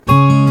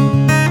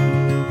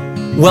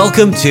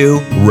Welcome to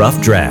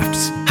Rough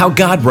Drafts, How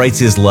God Writes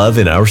His Love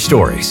in Our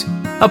Stories,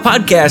 a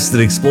podcast that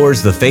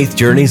explores the faith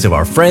journeys of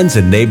our friends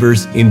and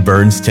neighbors in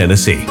Burns,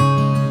 Tennessee.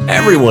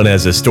 Everyone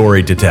has a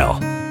story to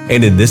tell,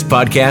 and in this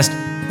podcast,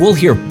 we'll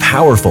hear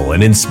powerful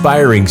and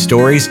inspiring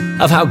stories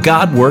of how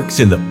God works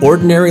in the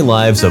ordinary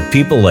lives of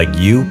people like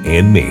you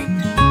and me.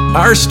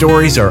 Our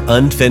stories are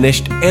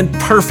unfinished and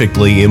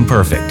perfectly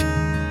imperfect.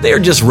 They are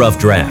just rough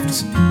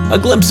drafts, a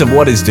glimpse of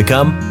what is to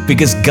come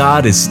because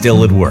God is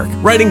still at work,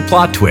 writing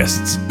plot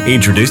twists,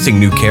 introducing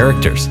new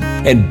characters,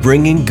 and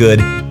bringing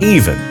good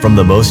even from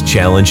the most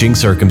challenging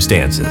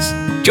circumstances.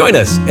 Join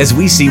us as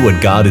we see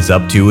what God is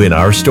up to in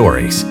our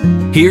stories.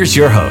 Here's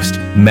your host,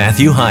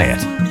 Matthew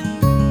Hyatt.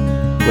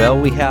 Well,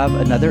 we have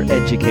another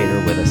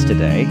educator with us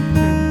today,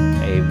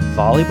 a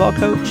volleyball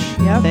coach,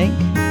 I think,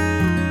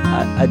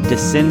 a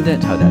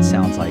descendant. Oh, that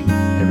sounds like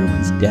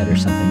everyone's dead or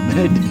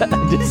something. But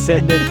a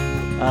descendant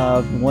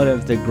of one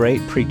of the great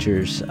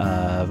preachers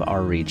of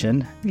our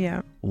region,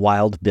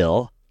 Wild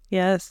Bill.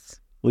 Yes.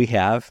 We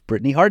have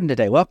Brittany Hardin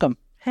today. Welcome.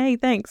 Hey,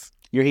 thanks.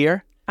 You're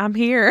here? I'm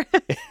here.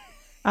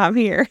 I'm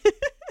here.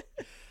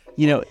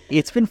 You know,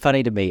 it's been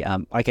funny to me.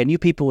 I knew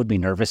people would be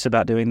nervous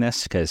about doing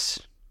this because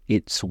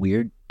it's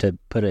weird to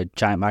put a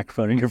giant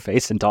microphone in your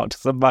face and talk to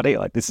somebody.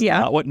 Like, this is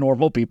not what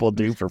normal people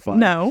do for fun.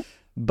 No.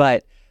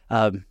 But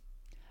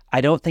I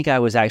don't think I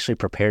was actually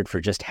prepared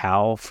for just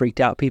how freaked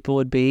out people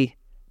would be,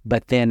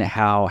 but then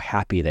how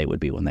happy they would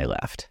be when they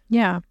left.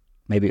 Yeah.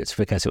 Maybe it's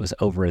because it was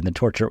over and the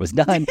torture was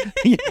done.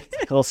 A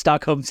little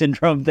Stockholm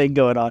Syndrome thing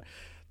going on.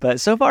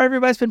 But so far,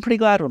 everybody's been pretty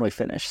glad when we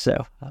finish.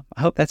 So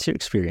I hope that's your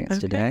experience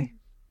today.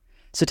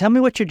 So tell me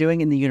what you're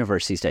doing in the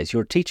university these days.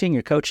 You're teaching,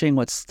 you're coaching.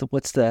 What's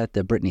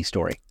the Brittany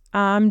story?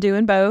 I'm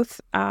doing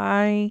both.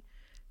 I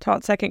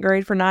taught second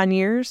grade for 9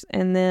 years,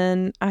 and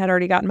then I had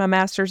already gotten my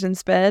master's in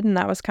SPED, and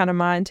that was kind of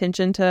my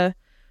intention to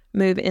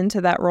move into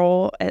that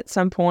role at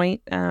some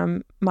point.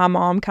 My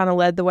mom kind of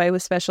led the way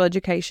with special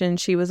education.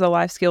 She was a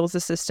life skills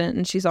assistant,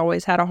 and she's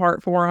always had a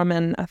heart for them,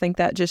 and I think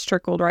that just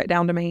trickled right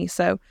down to me.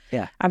 So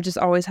I've just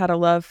always had a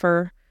love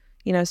for,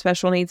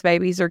 special needs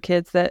babies or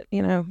kids that,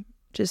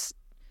 just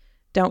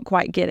don't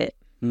quite get it,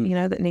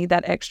 that need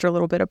that extra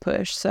little bit of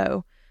push.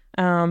 So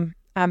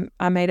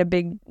I made a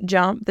big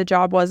jump. The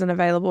job wasn't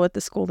available at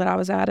the school that I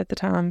was at the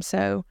time.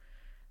 So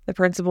the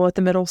principal at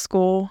the middle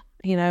school,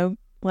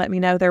 let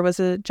me know there was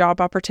a job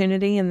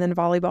opportunity, and then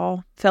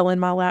volleyball fell in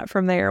my lap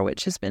from there,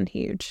 which has been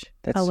huge.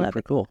 That's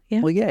super cool.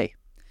 Yeah. Well, yay.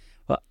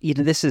 Well,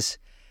 this is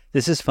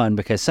fun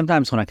because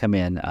sometimes when I come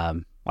in,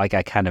 I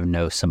kind of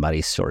know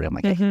somebody's story. I'm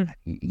like, hey,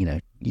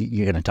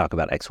 you're going to talk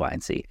about X, Y,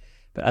 and Z.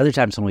 But other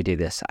times when we do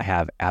this, I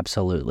have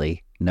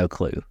absolutely no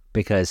clue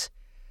because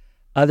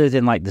other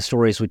than like the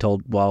stories we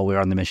told while we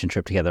were on the mission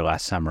trip together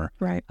last summer,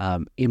 right?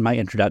 In my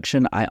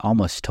introduction, I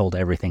almost told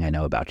everything I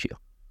know about you.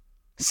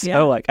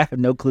 So I have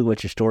no clue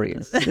what your story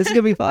is. This is going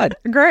to be fun.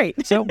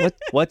 Great. So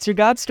what's your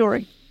God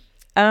story?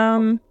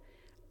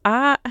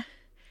 I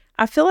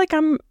feel like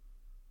I'm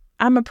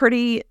a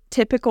pretty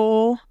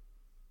typical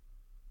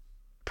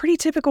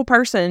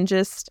person.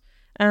 Just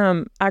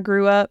I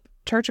grew up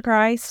Church of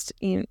Christ.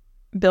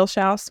 Bill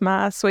Schaus,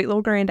 my sweet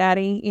little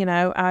granddaddy.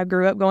 I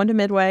grew up going to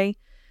Midway.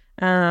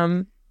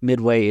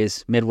 Midway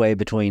is midway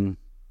between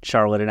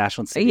Charlotte and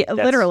Ashland City. Yeah,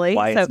 literally.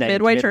 So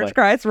Midway Church of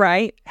Christ,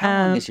 right?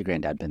 How long has your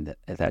granddad been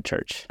at that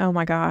church? Oh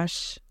my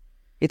gosh,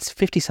 it's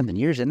 50-something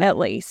years, isn't it? At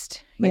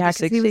least. Maybe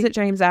because he was at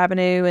James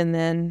Avenue, and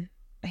then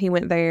he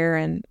went there.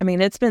 And I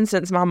mean, it's been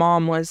since my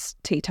mom was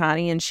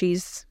teeny, and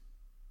she's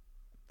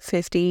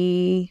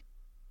 50.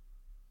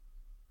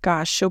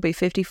 Gosh, she'll be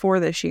 54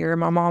 this year.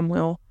 My mom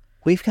will.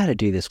 We've got to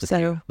do this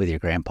with your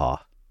grandpa.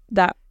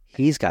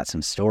 He's got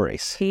some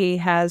stories. He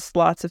has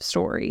lots of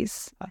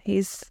stories.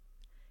 He's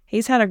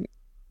had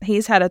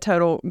a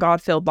total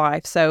God-filled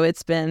life. So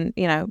it's been,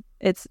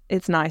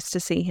 it's nice to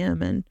see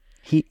him, and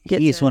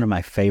he's one of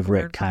my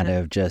favorite kind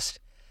of just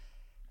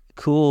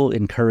cool,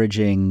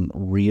 encouraging,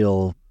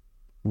 real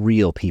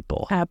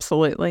people.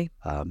 Absolutely.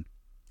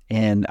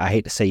 And I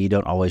hate to say you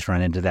don't always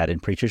run into that in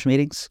preachers'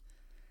 meetings,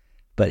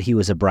 but he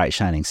was a bright,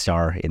 shining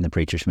star in the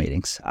preachers'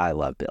 meetings. I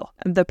love Bill.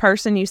 The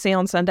person you see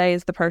on Sunday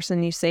is the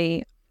person you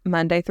see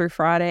Monday through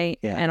Friday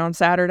and on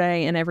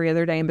Saturday and every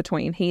other day in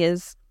between. He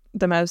is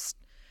the most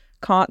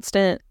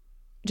constant,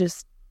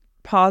 just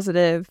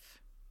positive.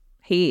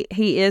 He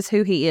is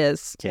who he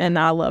is, and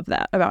I love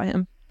that about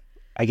him.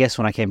 I guess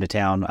when I came to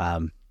town, I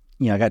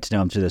got to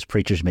know him through those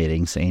preachers'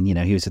 meetings, and,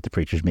 he was at the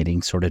preachers'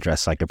 meetings, sort of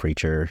dressed like a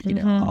preacher,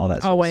 all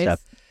that sort of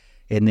stuff.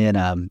 And then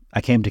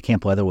I came to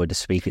Camp Leatherwood to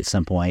speak at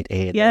some point,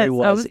 and there he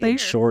was in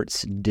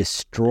shorts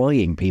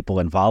destroying people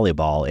in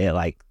volleyball at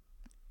like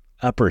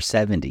upper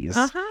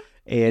 70s.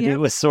 And it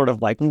was sort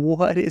of like,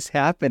 what is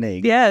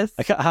happening? Yes.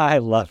 I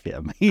love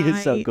him. He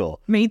is so cool.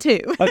 Me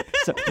too. Okay,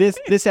 so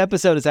this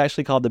episode is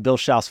actually called the Bill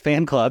Schaus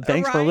Fan Club.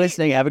 Thanks for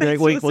listening. Have a great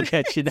week. We'll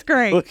catch you.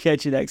 We'll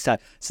catch you next time.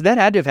 So that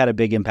had to have had a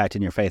big impact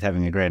in your faith,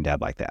 having a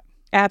granddad like that.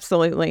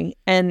 Absolutely.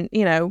 And,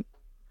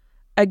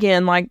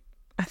 again, like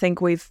I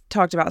think we've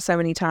talked about so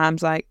many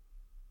times, like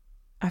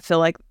I feel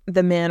like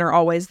the men are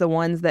always the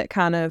ones that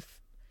kind of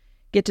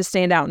get to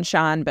stand out and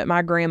shine. But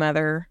my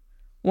grandmother,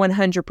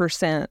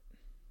 100%.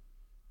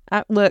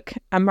 Look,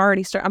 I'm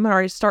already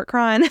start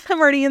crying. I'm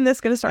already in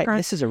this, going to start crying.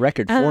 This is a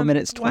record, 4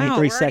 minutes,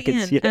 23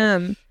 seconds.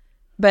 Yeah.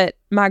 But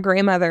my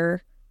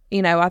grandmother,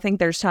 I think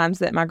there's times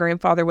that my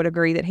grandfather would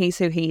agree that he's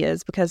who he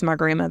is because my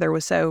grandmother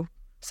was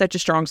such a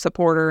strong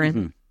supporter.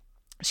 And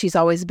she's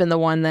always been the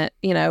one that,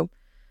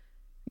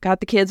 got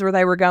the kids where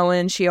they were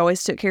going. She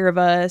always took care of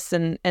us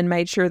and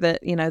made sure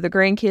that, the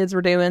grandkids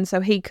were doing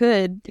so he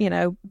could,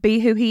 be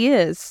who he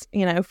is,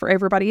 for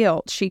everybody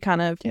else. She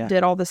kind of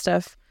did all the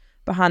stuff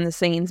behind the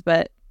scenes.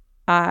 But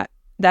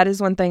that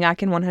is one thing I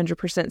can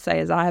 100% say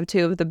is I have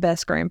two of the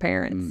best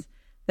grandparents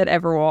that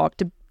ever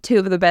walked, two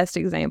of the best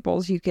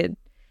examples you could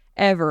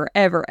ever,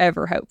 ever,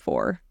 ever hope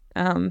for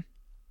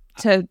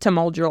to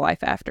mold your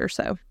life after.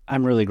 So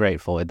I'm really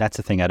grateful. That's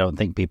the thing I don't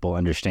think people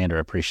understand or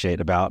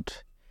appreciate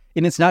about.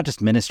 And it's not just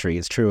ministry.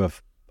 It's true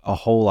of a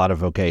whole lot of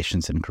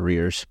vocations and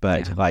careers.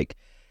 But like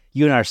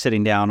you and I are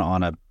sitting down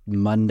on a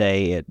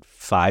Monday at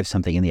 5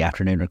 something in the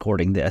afternoon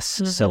recording this.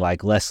 So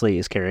like Leslie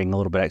is carrying a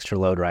little bit extra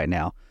load right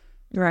now.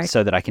 Right.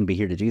 So that I can be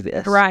here to do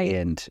this. Right.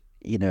 And,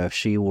 if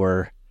she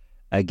were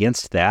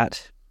against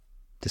that,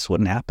 this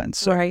wouldn't happen.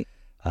 So, right.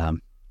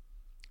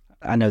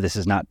 I know this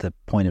is not the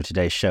point of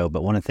today's show,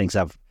 but one of the things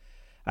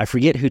I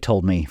forget who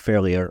told me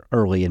fairly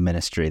early in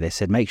ministry. They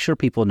said, make sure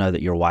people know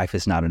that your wife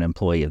is not an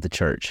employee of the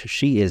church.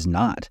 She is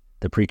not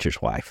the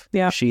preacher's wife.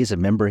 Yeah. She is a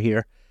member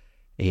here,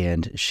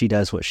 and she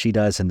does what she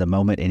does. And the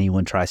moment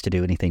anyone tries to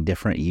do anything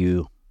different,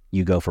 you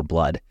go for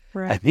blood.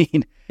 Right. I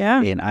mean,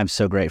 yeah. And I'm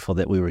so grateful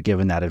that we were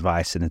given that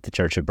advice and that the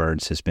Church of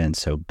Burns has been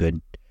so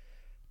good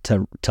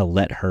to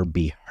let her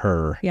be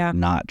her,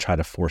 not try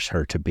to force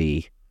her to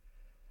be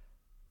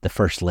the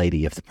first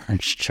lady of the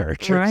Burns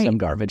Church or some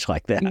garbage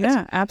like that.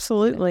 Yeah,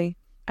 absolutely.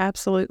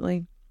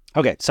 Absolutely.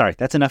 Okay, sorry.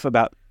 That's enough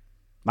about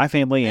my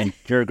family and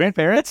your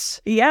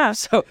grandparents. Yeah.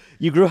 So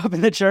you grew up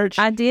in the church?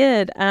 I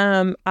did.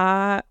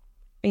 I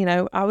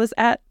was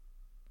at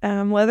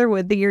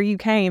Leatherwood the year you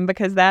came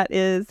because that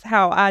is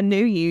how I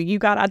knew you. You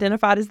got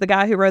identified as the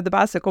guy who rode the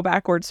bicycle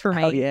backwards for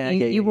me. Oh, yeah.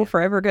 You will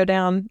forever go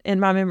down in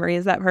my memory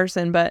as that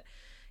person. But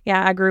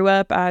yeah, I grew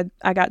up. I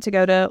got to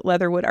go to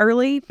Leatherwood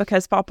early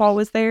because Pawpaw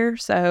was there.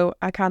 So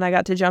I kind of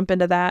got to jump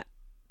into that.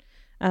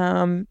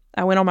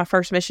 I went on my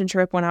first mission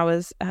trip when I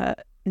was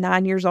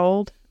 9 years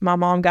old. My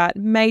mom got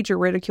major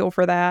ridicule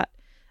for that.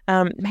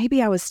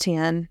 Maybe I was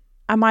 10.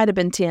 I might have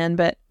been 10,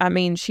 but I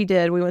mean, she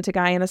did. We went to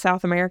Guyana,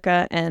 South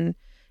America, and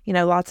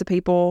lots of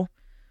people,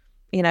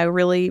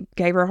 really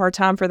gave her a hard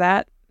time for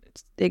that.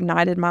 It's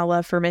ignited my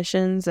love for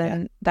missions,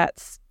 and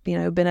that's,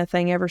 been a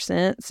thing ever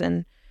since.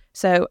 And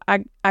so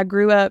I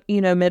grew up,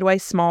 Midway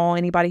small.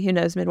 Anybody who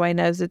knows Midway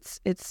knows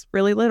it's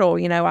really little.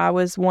 I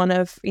was one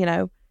of,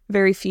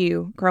 very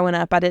few growing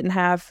up. I didn't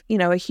have,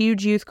 a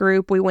huge youth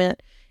group. We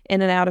went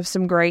in and out of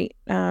some great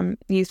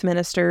youth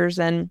ministers,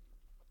 and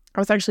I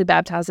was actually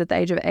baptized at the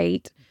age of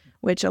 8,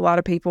 which a lot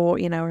of people,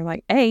 are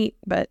like 8,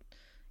 but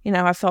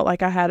I felt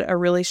like I had a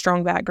really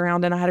strong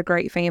background and I had a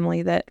great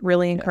family that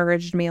really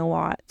encouraged me a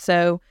lot.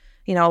 So,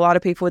 a lot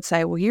of people would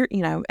say, well, you're,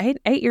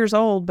 8 years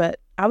old,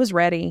 but I was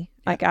ready.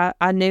 Like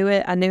I knew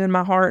it. I knew in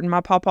my heart, and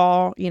my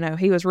pawpaw,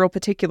 he was real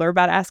particular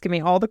about asking me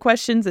all the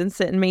questions and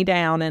sitting me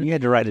down. And you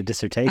had to write a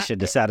dissertation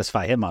to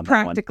satisfy him on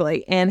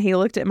practically. That one. And he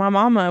looked at my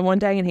mama one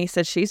day and he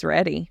said, she's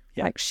ready.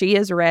 Yeah. Like she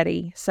is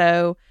ready.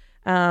 So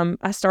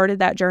I started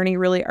that journey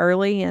really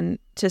early, and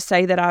to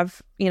say that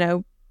I've,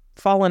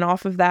 fallen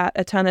off of that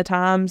a ton of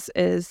times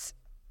is,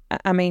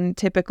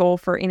 typical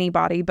for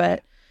anybody.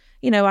 But,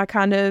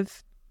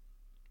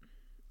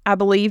 I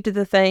believed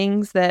the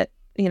things that,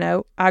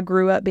 I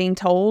grew up being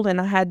told,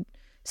 and I had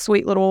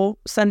sweet little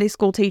Sunday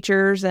school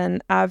teachers,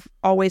 and I've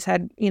always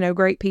had,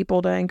 great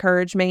people to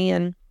encourage me.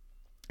 And,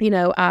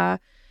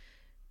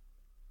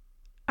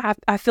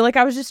 I feel like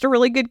I was just a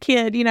really good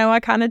kid. I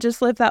kind of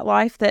just lived that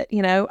life that,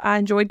 I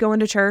enjoyed going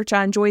to church.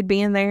 I enjoyed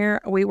being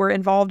there. We were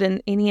involved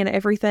in any and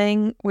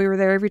everything. We were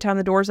there every time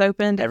the doors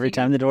opened. Every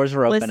time the doors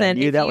were open. Listen, I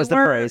knew that was the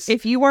phrase.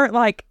 If you weren't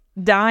like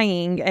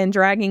dying and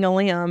dragging a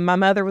limb, my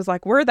mother was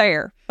like, we're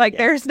there. Like,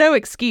 there's no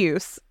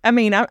excuse.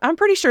 I'm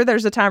pretty sure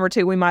there's a time or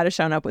two we might have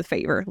shown up with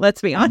fever. Let's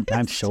be honest.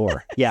 I'm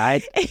sure. Yeah.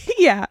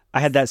 I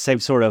had that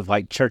same sort of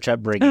like church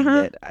upbringing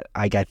that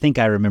I think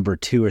I remember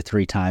 2 or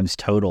 3 times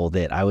total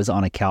that I was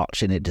on a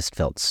couch and it just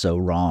felt so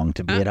wrong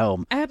to be at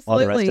home absolutely. while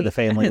the rest of the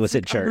family was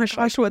at church. Oh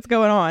my gosh, what's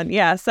going on?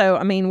 Yeah.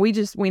 So,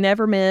 we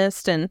never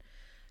missed. And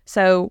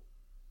so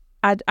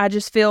I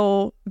just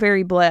feel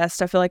very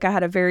blessed. I feel like I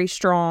had a very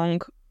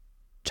strong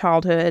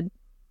childhood.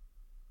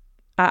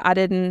 I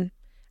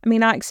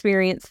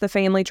experienced the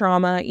family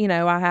trauma.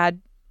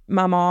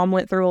 My mom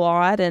went through a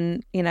lot,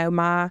 and,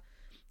 my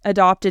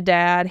adopted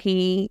dad,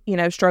 he,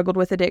 struggled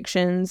with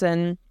addictions.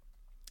 And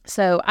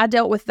so I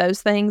dealt with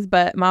those things,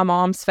 but my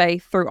mom's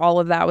faith through all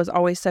of that was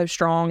always so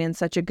strong and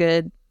such a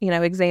good,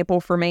 example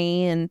for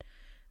me.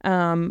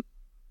 And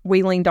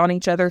we leaned on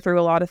each other through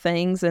a lot of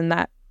things, and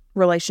that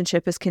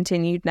relationship has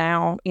continued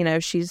now.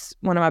 She's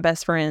one of my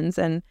best friends,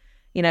 and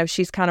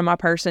she's kind of my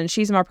person.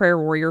 She's my prayer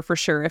warrior for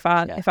sure. If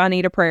I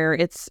need a prayer,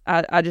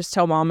 I just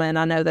tell Mama and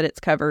I know that it's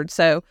covered.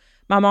 So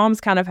my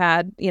mom's kind of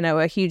had,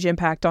 a huge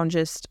impact on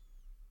just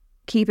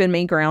keeping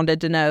me grounded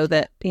to know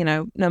that,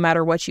 no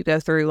matter what you go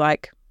through,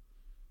 like,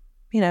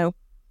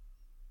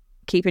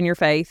 keeping your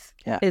faith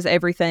is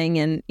everything.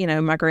 And,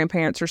 my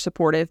grandparents are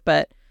supportive,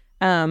 but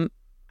I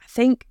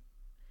think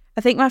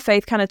my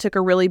faith kind of took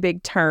a really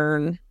big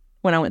turn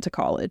when I went to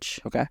college.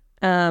 Okay.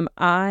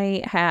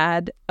 I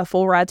had a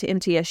full ride to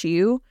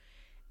MTSU,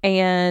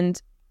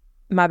 and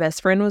my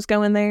best friend was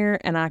going there,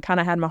 and I kind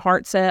of had my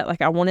heart set.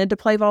 Like, I wanted to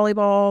play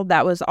volleyball.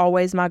 That was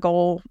always my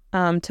goal,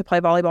 to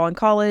play volleyball in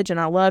college, and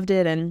I loved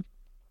it. And,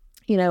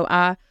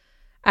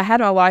 I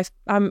had my life.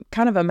 I'm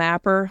kind of a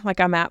mapper.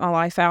 Like, I map my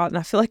life out, and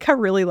I feel like I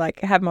really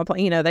have my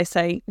plan. They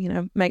say,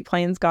 make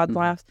plans, God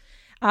laughs.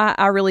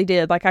 I really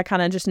did. Like, I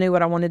kind of just knew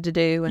what I wanted to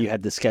do. And you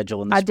had the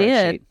schedule in the spreadsheet.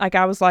 I did. Like,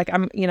 I was like,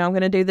 I'm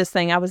going to do this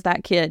thing. I was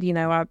that kid.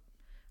 I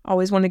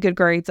always wanted good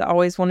grades. I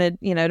always wanted,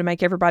 to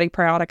make everybody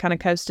proud. I kind of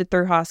coasted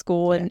through high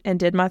school and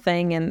did my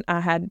thing. And I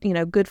had,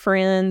 good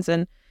friends.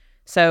 And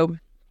so,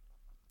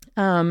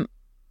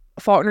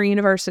 Faulkner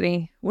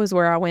University was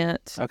where I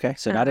went. Okay.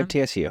 So not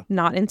MTSU.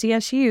 Not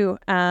MTSU.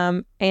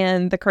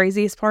 And the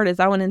craziest part is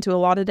I went into a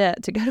lot of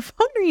debt to go to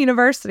Faulkner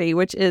University,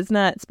 which is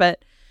nuts.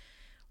 But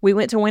we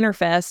went to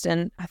Winterfest,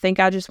 and I think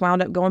I just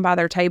wound up going by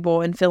their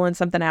table and filling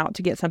something out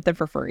to get something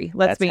for free.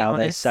 Let's be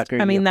honest.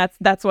 I mean,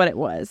 that's what it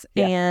was.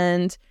 Yeah.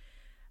 And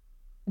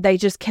they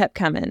just kept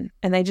coming,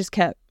 and they just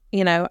kept,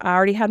 I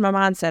already had my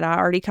mindset. I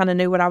already kind of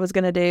knew what I was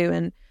going to do.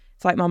 And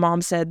it's like my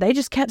mom said, they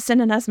just kept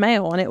sending us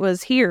mail, and it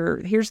was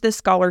here's this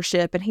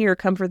scholarship, and here,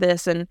 come for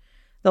this. And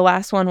the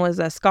last one was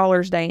a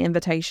Scholars Day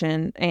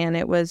invitation. And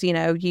it was,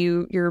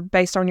 you're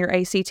based on your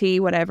ACT,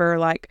 whatever,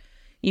 like,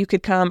 you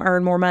could come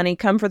earn more money,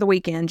 come for the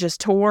weekend,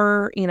 just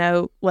tour,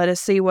 let us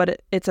see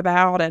what it's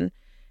about. And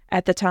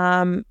at the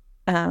time,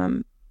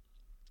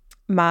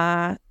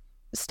 my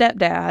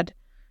stepdad,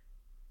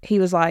 he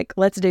was like,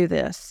 let's do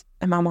this.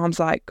 And my mom's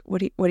like, what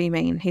do you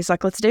mean? He's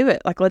like, let's do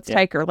it. Like, let's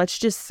take her. Let's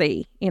just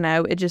see, and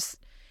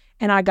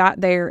I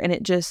got there, and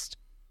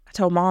I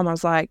told Mom, I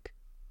was like,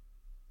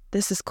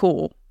 this is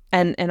cool.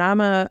 And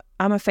I'm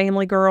a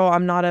family girl.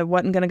 I'm not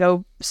wasn't going to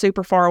go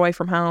super far away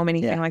from home,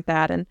 anything like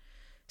that. And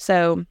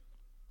so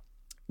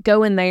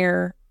going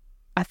there,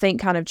 I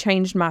think, kind of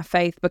changed my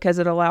faith because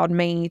it allowed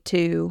me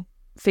to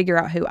figure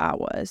out who I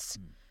was.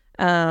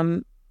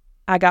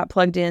 I got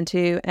plugged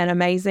into an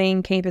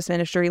amazing campus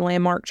ministry,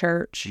 Landmark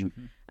Church.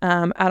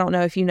 Mm-hmm. I don't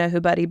know if you know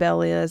who Buddy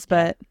Bell is,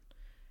 but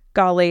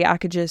golly, I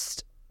could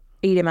just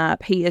eat him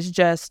up. He is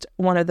just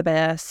one of the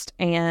best.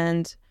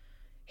 And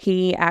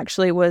he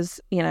actually was,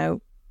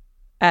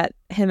 at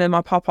him and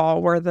my pawpaw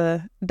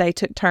they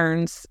took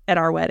turns at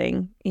our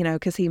wedding,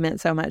 because he meant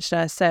so much to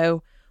us.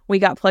 So we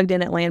got plugged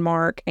in at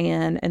Landmark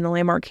and the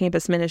Landmark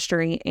campus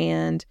ministry,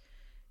 and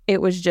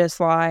it was just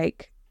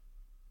like,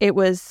 it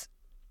was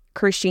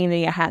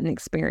Christianity I hadn't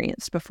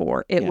experienced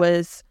before. It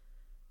was,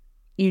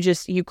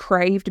 you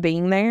craved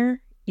being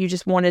there. You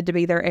just wanted to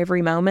be there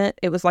every moment.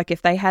 It was like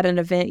if they had an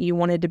event, you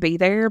wanted to be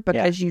there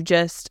because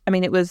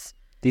it was.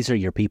 These are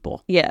your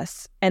people.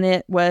 Yes. And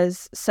it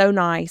was so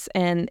nice.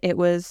 And it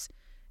was,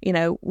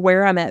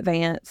 where I met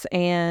Vance,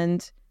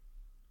 and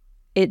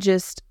it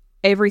just,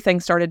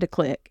 everything started to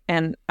click.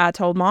 And I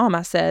told Mom,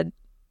 I said,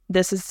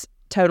 this is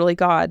totally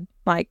God.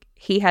 Like,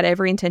 he had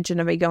every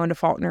intention of me going to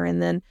Faulkner.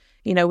 And then,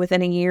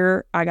 within a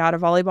year, I got a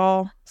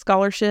volleyball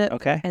scholarship.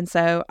 Okay. And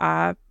so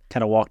I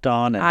kind of walked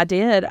on. I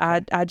did.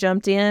 I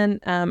jumped in.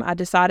 I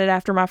decided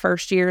after my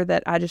first year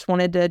that I just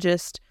wanted to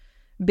just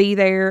be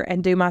there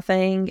and do my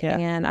thing. Yeah.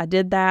 And I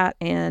did that.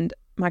 And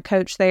my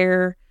coach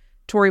there,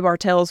 Tori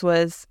Bartels,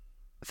 was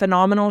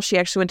phenomenal. She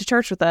actually went to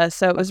church with us.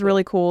 So it was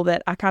really cool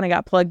that I kind of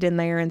got plugged in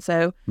there. And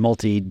so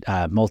multi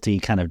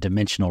kind of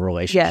dimensional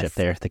relationship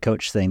there. The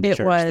coach thing, the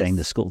church thing,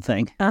 the school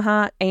thing.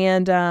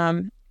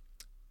 And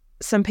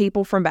some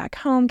people from back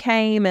home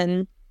came,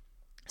 and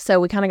so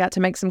we kind of got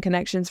to make some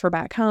connections for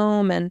back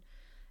home. And,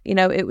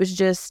 it was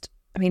just,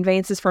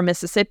 Vance is from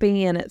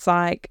Mississippi, and it's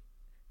like,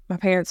 my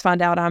parents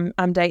find out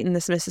I'm dating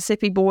this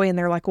Mississippi boy, and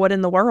they're like, what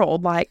in the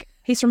world? Like,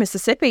 he's from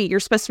Mississippi. You're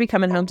supposed to be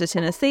coming home to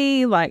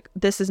Tennessee. Like,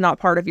 this is not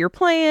part of your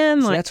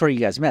plan. So like, that's where you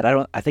guys met.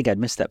 I think I'd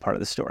missed that part of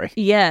the story.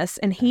 Yes.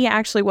 And he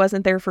actually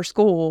wasn't there for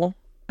school.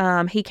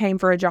 He came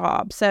for a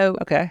job. So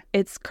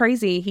It's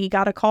crazy. He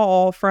got a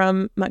call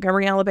from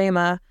Montgomery,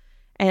 Alabama,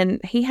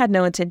 and he had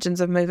no intentions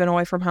of moving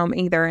away from home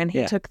either. And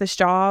he took this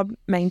job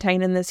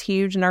maintaining this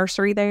huge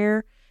nursery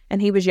there.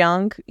 And he was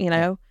young,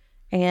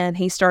 and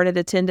he started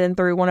attending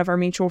through one of our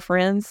mutual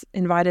friends,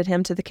 invited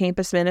him to the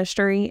campus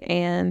ministry,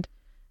 and,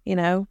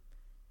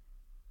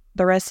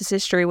 the rest is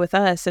history with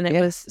us. And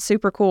it was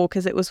super cool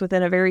because it was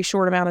within a very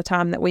short amount of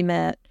time that we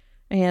met.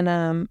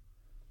 And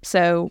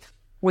so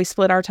we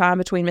split our time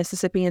between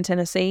Mississippi and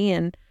Tennessee.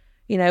 And,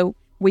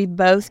 we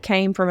both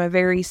came from a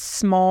very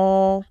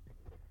small,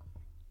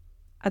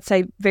 I'd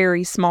say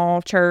very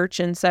small church.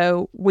 And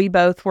so we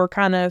both were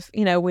kind of,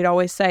 we'd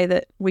always say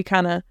that we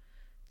kind of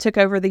took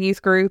over the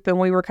youth group, and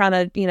we were kind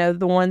of,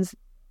 the ones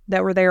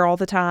that were there all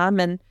the time.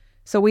 And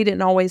so we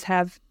didn't always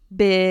have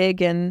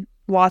big and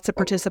lots of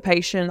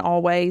participation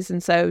always.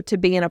 And so to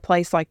be in a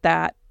place like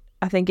that,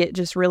 I think it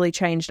just really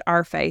changed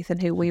our faith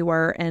and who we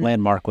were. And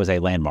Landmark was a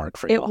landmark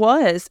for you. It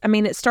was. I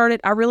mean, it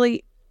started, I'm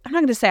not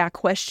going to say I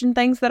questioned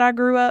things that I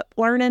grew up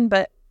learning,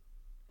 but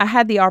I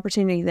had the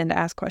opportunity then to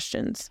ask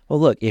questions. Well,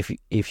 look,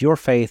 if your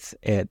faith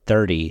at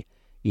 30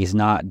 is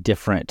not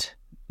different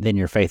than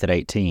your faith at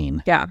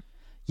 18, yeah,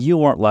 you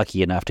weren't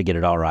lucky enough to get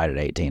it all right at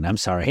 18. I'm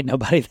sorry, ain't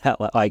nobody that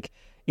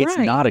it's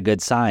right. not a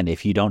good sign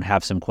if you don't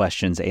have some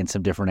questions and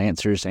some different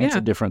answers and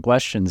some different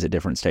questions at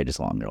different stages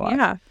along your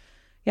life.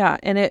 Yeah,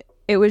 and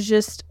it was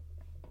just,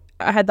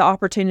 I had the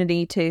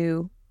opportunity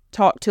to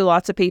talk to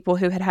lots of people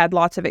who had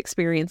lots of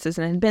experiences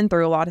and had been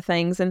through a lot of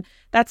things. And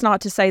that's not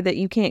to say that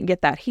you can't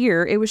get that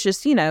here. It was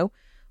just,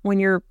 when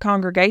your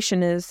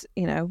congregation is,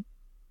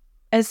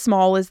 as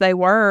small as they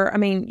were, I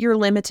mean, you're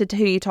limited to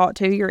who you talk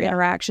to, your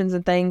interactions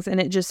and things. And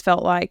it just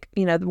felt like,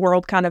 the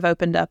world kind of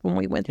opened up when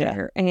we went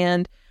there.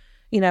 And,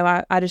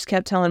 I just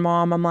kept telling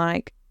Mom, I'm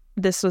like,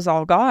 this was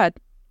all God.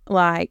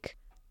 Like,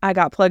 I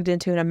got plugged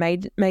into an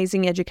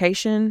amazing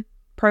education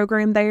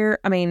program there.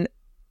 I mean,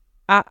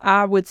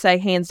 I would say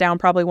hands down,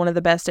 probably one of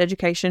the best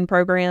education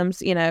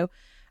programs.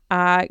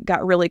 I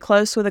got really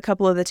close with a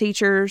couple of the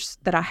teachers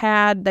that I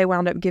had. They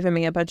wound up giving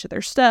me a bunch of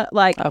their stuff.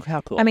 Like, oh,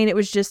 how cool. I mean, it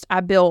was just, I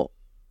built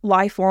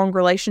lifelong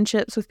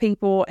relationships with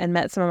people and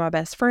met some of my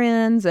best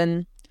friends.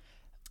 And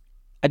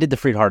I did the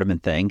Freed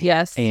Hardeman thing.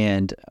 Yes.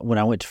 And when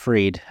I went to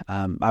Freed,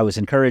 I was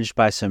encouraged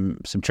by some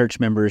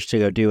church members to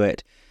go do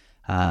it.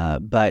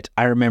 But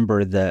I remember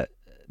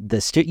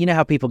you know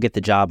how people get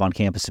the job on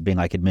campus of being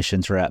like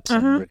admissions reps?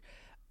 Uh-huh.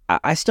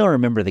 I still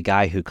remember the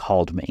guy who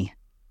called me.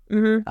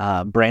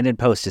 Mm-hmm. Brandon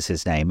Post is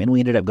his name, and we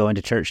ended up going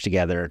to church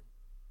together.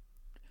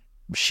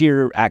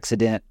 Sheer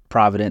accident,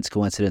 providence,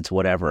 coincidence,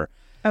 whatever.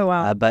 Oh,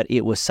 wow. But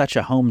it was such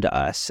a home to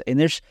us. And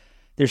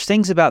there's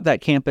things about that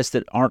campus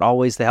that aren't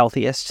always the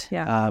healthiest.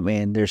 Yeah.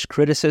 And there's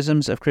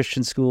criticisms of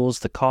Christian schools,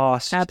 the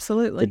cost,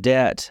 absolutely, the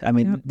debt. I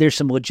mean, there's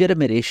some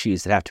legitimate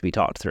issues that have to be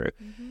talked through.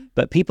 Mm-hmm.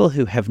 But people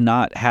who have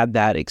not had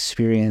that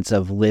experience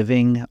of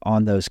living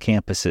on those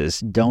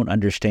campuses don't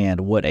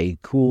understand what a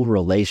cool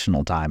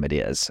relational time it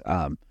is.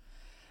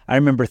 I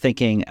remember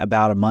thinking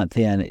about a month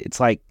in,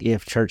 it's like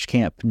if church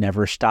camp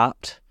never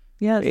stopped.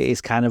 Yes. Is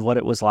kind of what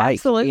it was like.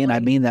 Absolutely. And I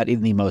mean that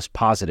in the most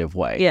positive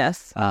way.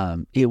 Yes.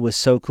 It was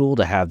so cool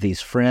to have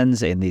these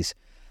friends and these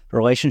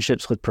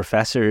relationships with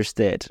professors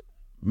that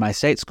my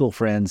state school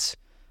friends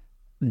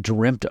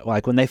dreamt,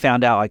 like when they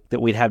found out like that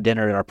we'd have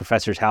dinner at our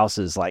professors'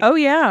 houses like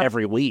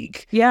every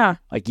week. Yeah.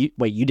 Like,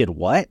 you did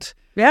what?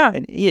 Yeah.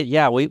 And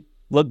we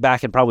look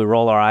back and probably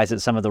roll our eyes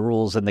at some of the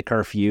rules and the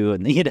curfew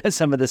and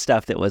some of the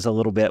stuff that was a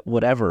little bit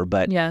whatever.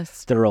 But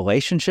yes, the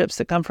relationships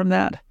that come from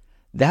that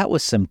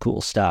was some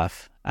cool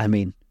stuff. I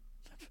mean,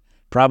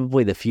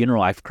 probably the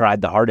funeral I've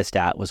cried the hardest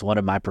at was one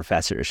of my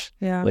professors.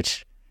 Yeah.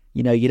 Which,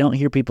 you don't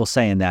hear people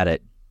saying that at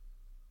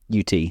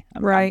UT.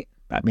 Right.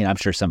 I'm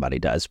sure somebody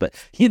does, but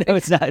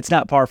it's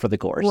not par for the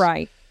course.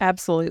 Right.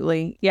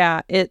 Absolutely.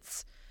 Yeah.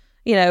 It's,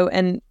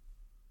 and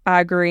I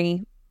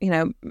agree,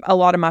 a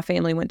lot of my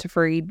family went to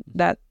Freed.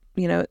 That,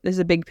 is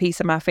a big piece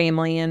of my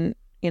family. And,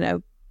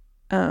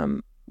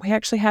 we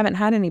actually haven't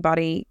had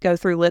anybody go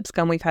through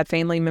Lipscomb. We've had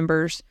family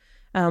members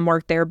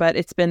work there, but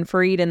it's been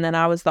Freed. And then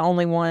I was the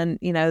only one,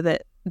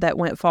 that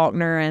went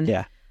Faulkner. And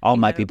yeah. All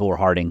my people were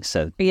Harding,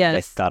 so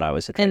they thought I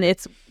was a traitor. And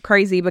it's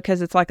crazy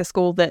because it's like a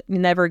school that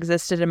never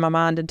existed in my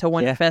mind until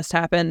Winterfest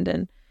happened.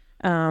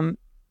 And,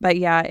 but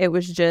yeah, it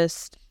was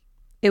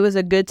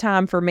a good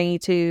time for me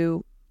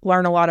to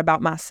learn a lot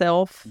about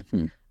myself.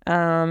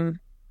 Mm-hmm.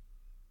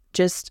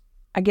 Just,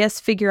 I guess,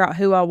 figure out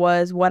who I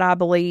was, what I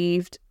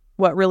believed,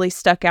 what really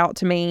stuck out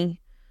to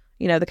me,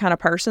 the kind of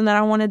person that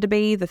I wanted to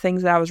be, the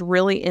things that I was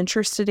really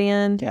interested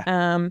in.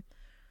 Yeah.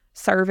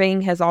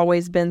 Serving has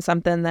always been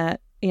something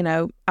that,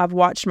 I've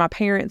watched my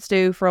parents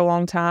do for a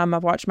long time.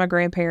 I've watched my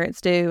grandparents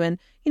do. And,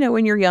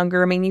 when you're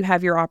younger, I mean, you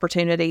have your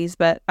opportunities,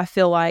 but I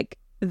feel like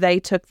they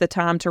took the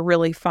time to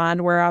really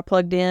find where I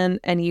plugged in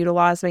and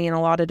utilize me in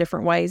a lot of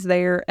different ways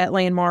there at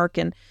Landmark.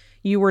 And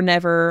there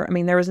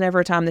was never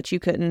a time that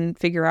you couldn't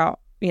figure out,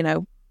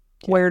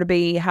 where to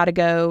be, how to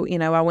go.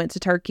 I went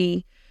to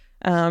Turkey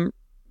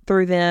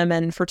through them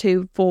and for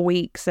 2 full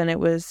weeks. And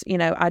it was,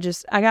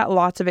 I got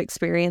lots of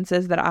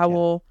experiences that I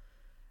will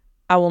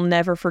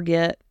never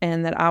forget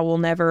and that I will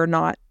never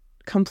not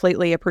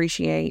completely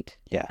appreciate.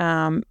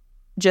 Yeah.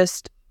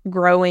 Just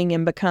growing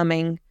and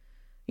becoming,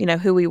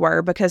 who we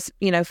were because,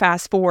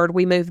 fast forward,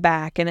 we moved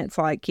back and it's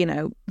like,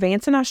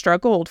 Vance and I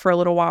struggled for a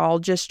little while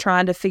just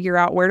trying to figure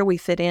out where do we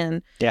fit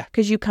in. Yeah.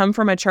 Because you come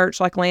from a church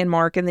like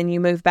Landmark and then you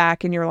move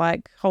back and you're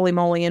like, holy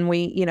moly. And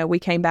we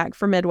came back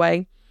for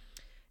Midway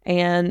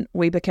and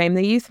we became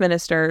the youth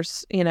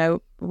ministers,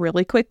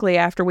 really quickly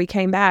after we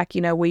came back.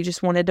 We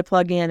just wanted to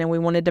plug in and we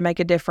wanted to make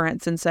a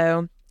difference. And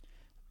so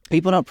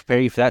people don't prepare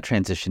you for that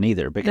transition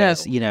either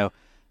because,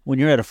 When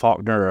you're at a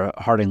Faulkner or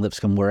a Harding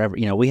Lipscomb, wherever,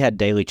 we had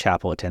daily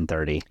chapel at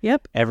 10:30.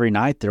 Yep. Every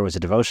night there was a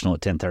devotional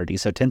at 10:30.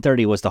 So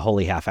 10:30 was the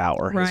holy half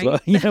hour,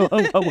 right. is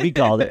what we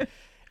called it.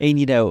 And,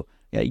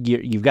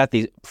 you've got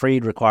the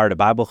Freed required a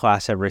Bible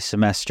class every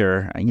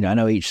semester. I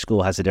know each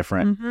school has a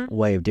different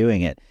way of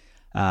doing it.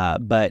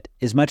 But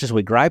as much as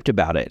we griped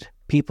about it,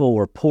 people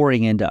were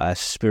pouring into us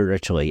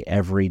spiritually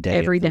every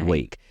day of the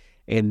week.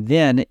 And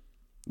then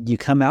you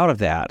come out of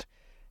that.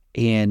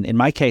 And in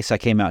my case, I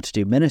came out to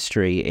do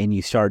ministry, and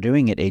you start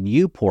doing it, and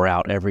you pour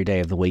out every day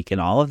of the week,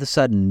 and all of a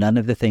sudden, none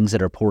of the things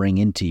that are pouring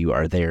into you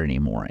are there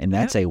anymore. And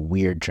that's a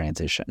weird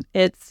transition.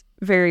 It's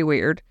very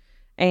weird.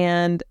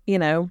 And,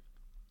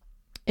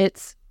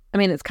 it's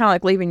kind of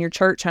like leaving your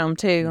church home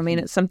too. I mean,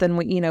 it's something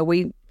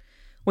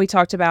we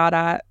talked about.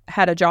 I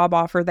had a job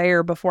offer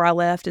there before I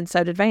left, and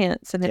so did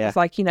Vance. And it was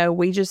like,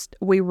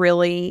 we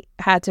really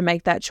had to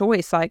make that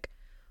choice. Like,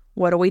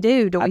 what do we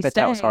do? Do we stay? I bet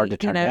that was hard to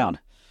turn down.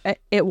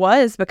 It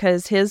was,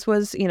 because his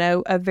was,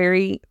 a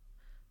very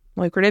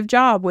lucrative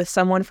job with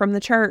someone from the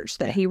church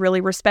that he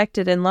really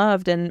respected and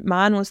loved. And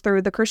mine was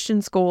through the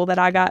Christian school that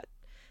I got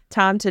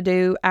time to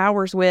do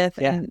hours with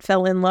and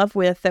fell in love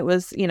with, that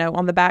was,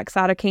 on the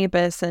backside of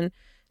campus. And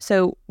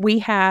so we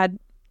had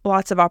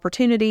lots of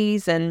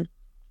opportunities, and,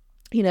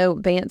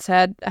 Vance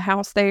had a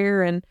house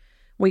there, and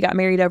we got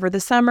married over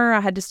the summer. I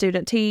had to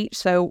student teach.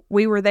 So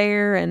we were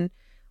there, and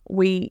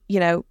we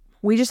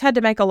just had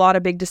to make a lot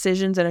of big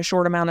decisions in a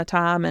short amount of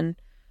time. And,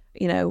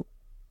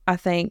 I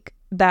think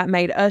that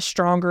made us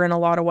stronger in a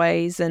lot of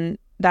ways. And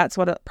that's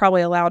what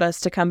probably allowed us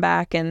to come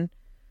back and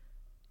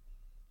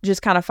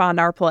just kind of find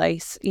our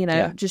place,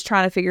 just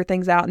trying to figure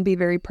things out and be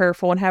very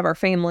prayerful and have our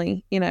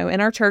family,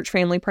 and our church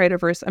family prayed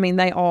over us. I mean,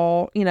 they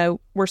all,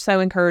 were so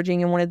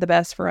encouraging and wanted the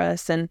best for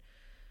us. And,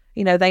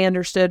 they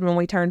understood when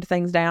we turned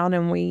things down,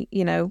 and we,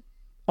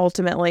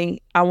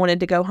 ultimately I wanted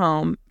to go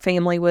home.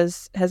 Family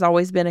has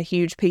always been a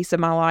huge piece of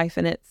my life,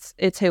 and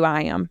it's who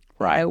I am.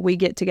 Right. We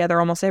get together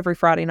almost every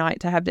Friday night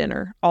to have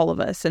dinner, all of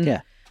us.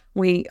 And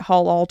we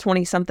haul all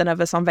 20 something of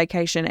us on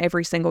vacation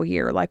every single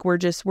year. Like,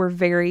 we're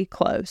very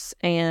close.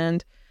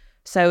 And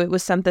so it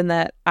was something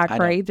that I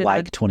craved. I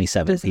like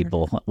 27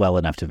 people well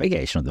enough to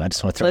vacation with them. I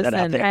just want to throw that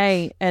out there.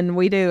 Hey, and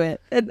we do it.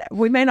 And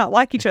we may not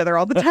like each other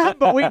all the time,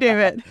 but we do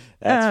it.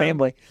 That's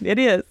family. It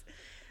is.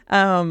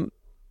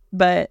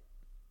 But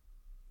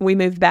we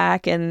moved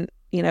back, and,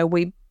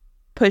 we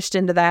pushed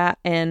into that,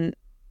 and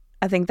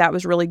I think that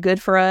was really good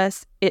for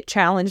us. It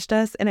challenged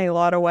us in a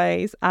lot of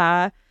ways.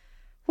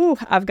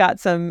 I've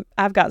got some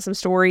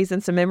stories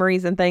and some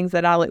memories and things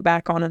that I look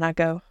back on, and I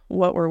go,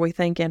 what were we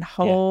thinking?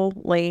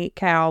 Holy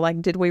cow. Like,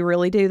 did we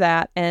really do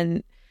that?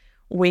 And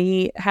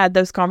we had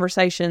those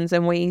conversations,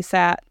 and we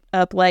sat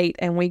up late,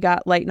 and we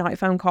got late night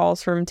phone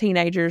calls from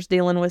teenagers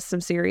dealing with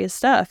some serious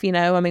stuff. We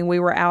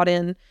were out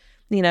in,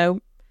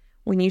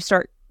 when you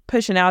start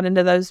pushing out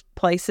into those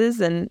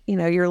places, and,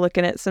 you're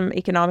looking at some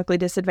economically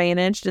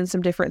disadvantaged and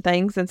some different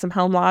things and some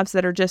home lives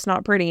that are just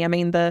not pretty. I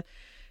mean, the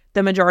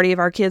majority of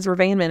our kids were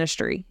van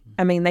ministry.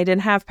 I mean, they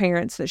didn't have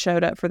parents that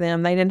showed up for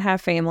them. They didn't have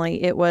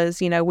family. It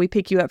was, we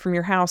pick you up from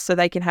your house so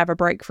they can have a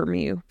break from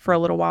you for a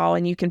little while,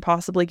 and you can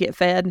possibly get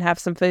fed and have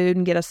some food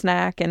and get a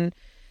snack and,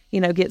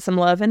 get some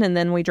loving, and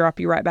then we drop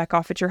you right back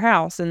off at your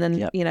house. And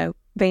then,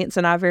 Vance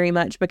and I very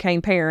much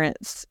became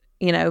parents,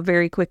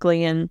 very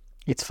quickly. And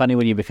it's funny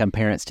when you become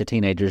parents to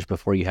teenagers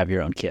before you have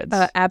your own kids.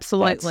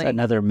 Absolutely. That's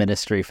another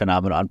ministry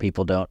phenomenon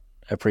people don't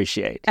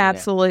appreciate.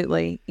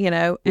 Absolutely.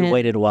 We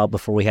waited a while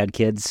before we had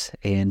kids,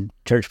 and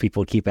church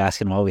people would keep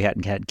asking why we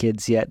hadn't had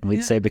kids yet. And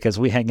we'd say, because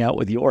we hang out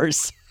with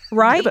yours.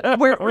 Right.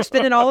 We're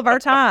spending all of our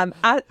time.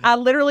 I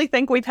literally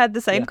think we've had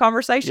the same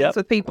conversations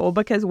with people,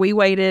 because we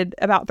waited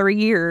about 3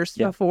 years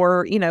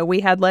before, we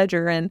had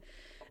Ledger.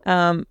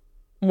 And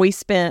we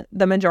spent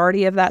the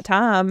majority of that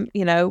time,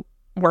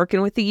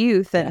 working with the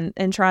youth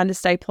and trying to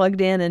stay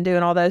plugged in and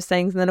doing all those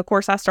things. And then, of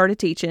course, I started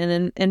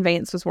teaching, and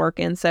Vance was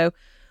working. So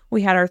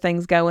we had our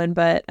things going.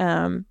 But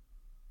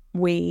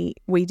we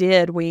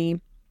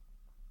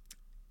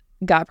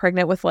got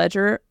pregnant with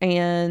Ledger.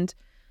 And,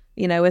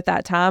 at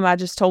that time, I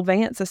just told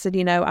Vance, I said,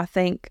 I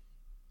think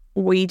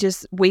we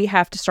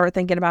have to start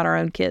thinking about our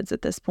own kids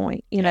at this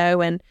point,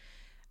 know. And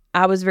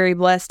I was very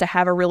blessed to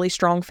have a really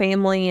strong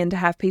family and to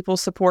have people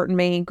supporting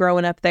me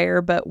growing up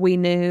there. But we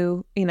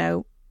knew,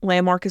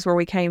 Landmark is where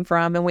we came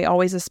from, and we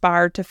always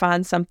aspired to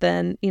find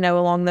something,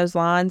 along those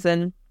lines.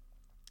 And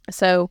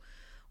so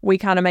we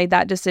kind of made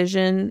that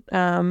decision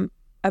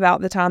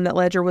about the time that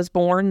Ledger was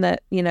born,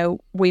 that,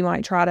 we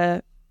might try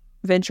to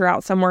venture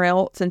out somewhere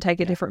else and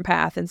take a different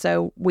path. And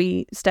so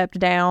we stepped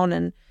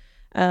down,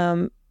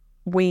 and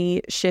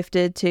we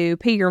shifted to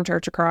Pilgrim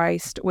Church of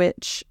Christ,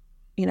 which,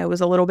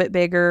 was a little bit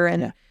bigger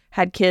and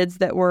had kids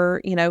that were,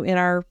 in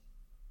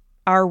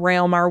our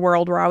realm, our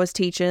world where I was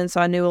teaching.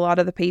 So I knew a lot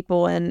of the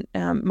people, and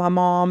my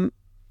mom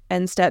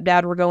and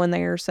stepdad were going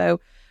there. So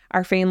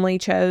our family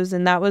chose,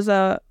 and that was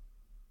a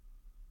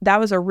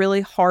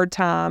really hard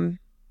time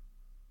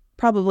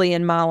probably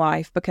in my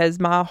life,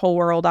 because my whole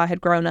world, I had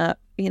grown up,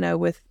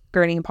 with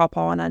Granny and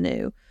Pawpaw, and I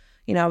knew,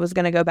 I was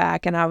going to go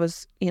back, and I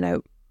was,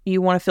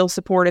 you want to feel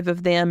supportive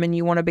of them and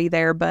you want to be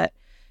there. But,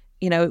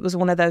 it was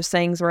one of those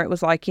things where it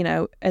was like,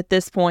 at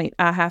this point,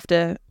 I have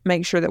to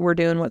make sure that we're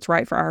doing what's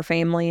right for our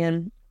family.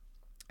 And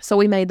so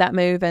we made that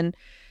move, and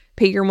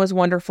Pegram was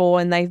wonderful,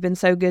 and they've been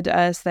so good to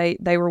us. They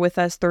were with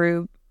us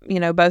through,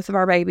 both of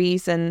our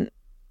babies, and,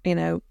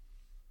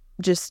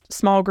 just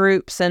small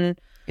groups. And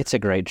it's a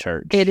great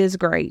church. It is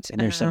great. And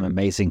there's some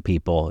amazing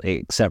people,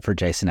 except for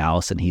Jason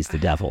Allison. He's the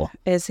devil.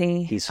 Is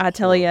he? I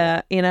tell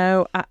you,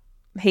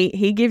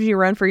 he gives you a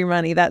run for your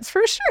money. That's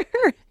for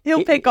sure.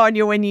 He'll pick on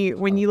you when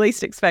you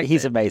least expect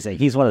He's it. amazing.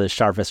 He's one of the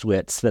sharpest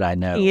wits that I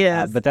know.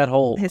 Yeah. But that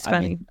whole, He's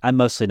funny. I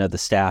mostly know the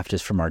staff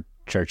just from our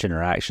church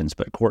interactions,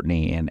 but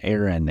Courtney and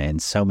Aaron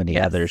and so many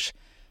others,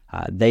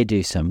 they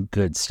do some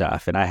good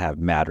stuff. And I have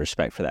mad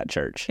respect for that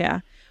church. Yeah.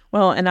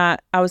 Well, and I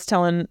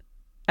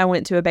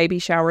went to a baby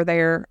shower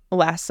there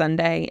last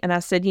Sunday, and I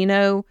said,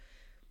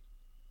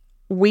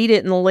 we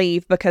didn't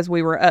leave because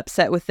we were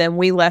upset with them.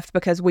 We left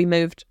because we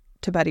moved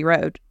to Buddy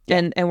Road.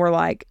 Yeah. And we're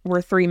like,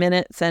 we're 3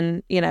 minutes,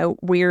 and,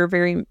 we're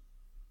very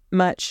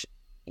much,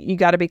 you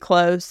got to be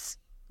close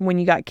when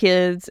you got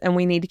kids, and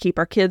we need to keep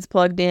our kids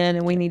plugged in,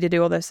 and we need to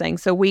do all those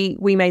things. So we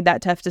made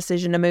that tough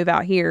decision to move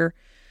out here,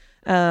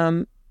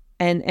 and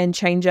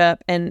change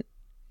up. And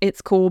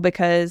it's cool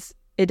because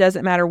it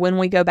doesn't matter when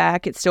we go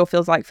back, it still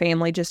feels like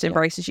family just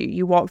embraces you.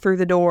 You walk through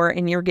the door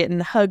and you're getting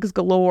hugs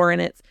galore,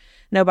 and it's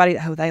nobody,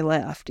 they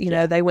left,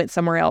 they went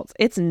somewhere else.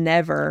 It's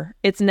never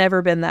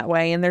been that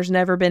way. And there's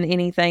never been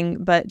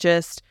anything but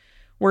just,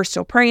 we're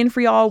still praying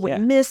for y'all. We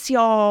miss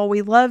y'all.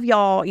 We love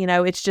y'all.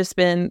 It's just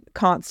been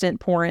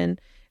constant pouring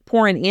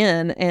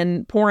in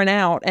and pouring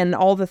out, and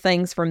all the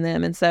things from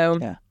them. And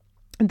so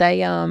they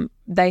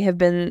have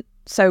been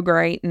so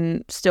great,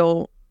 and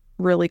still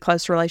really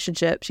close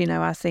relationships.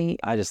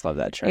 I just love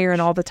that church. Aaron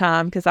all the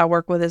time, because I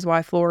work with his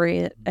wife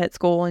Lori at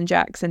school, and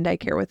Jack's in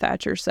daycare with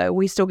Thatcher. So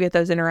we still get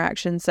those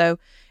interactions. So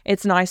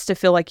it's nice to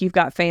feel like you've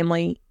got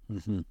family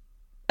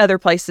other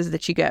places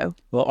that you go.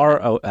 Well,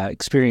 our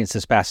experience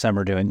this past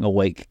summer doing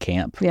Awake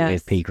Camp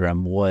with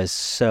Pegram was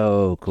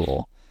so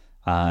cool.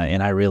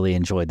 And I really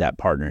enjoyed that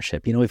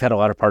partnership. We've had a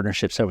lot of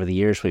partnerships over the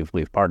years.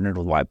 We've partnered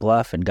with White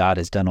Bluff, and God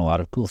has done a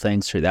lot of cool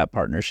things through that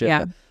partnership.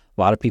 Yeah.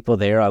 A lot of people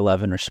there I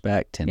love and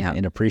respect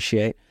and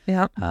appreciate.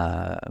 Yeah.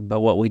 But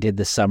what we did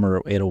this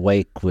summer at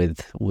Awake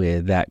with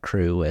that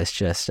crew was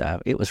just,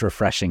 it was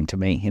refreshing to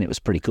me, and it was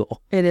pretty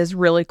cool. It is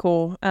really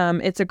cool.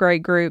 It's a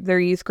great group. Their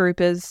youth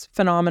group is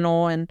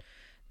phenomenal, and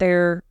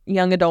their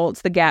young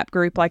adults, the GAP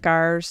group like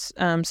ours,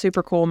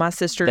 super cool. My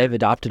sister... They've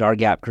adopted our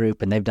GAP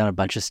group, and they've done a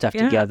bunch of stuff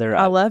together.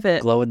 I love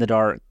it.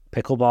 Glow-in-the-dark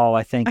pickleball,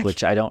 I think,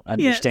 which I don't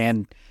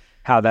understand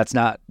how that's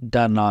not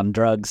done on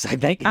drugs. I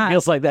think it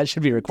feels like that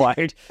should be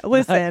required.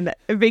 Listen,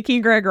 Vicki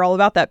and Greg are all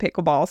about that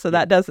pickleball, so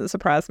that doesn't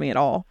surprise me at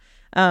all.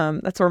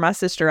 That's where my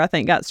sister, I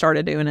think, got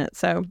started doing it.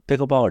 So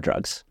pickleball or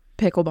drugs?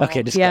 Pickleball.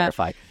 Okay, just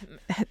clarify.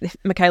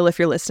 Michaela, if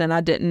you're listening,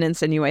 I didn't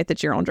insinuate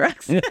that you're on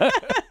drugs.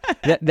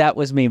 that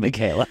was me,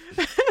 Michaela.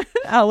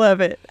 I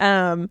love it.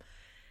 I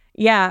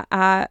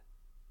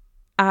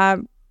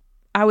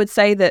would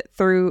say that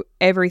through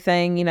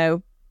everything,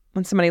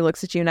 when somebody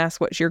looks at you and asks,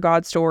 what's your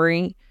God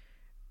story?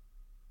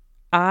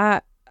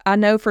 I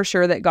know for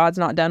sure that God's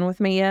not done with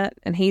me yet,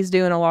 and He's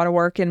doing a lot of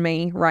work in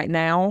me right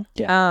now.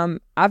 Yeah.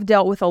 I've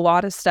dealt with a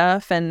lot of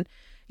stuff, and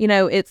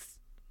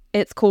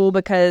it's cool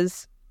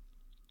because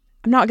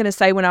I'm not going to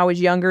say when I was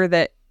younger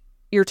that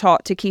you're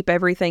taught to keep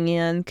everything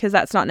in, because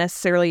that's not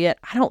necessarily it.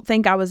 I don't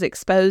think I was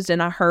exposed,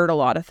 and I heard a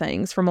lot of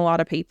things from a lot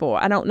of people.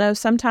 I don't know.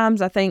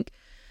 Sometimes I think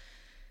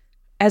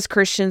as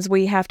Christians,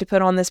 we have to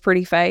put on this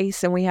pretty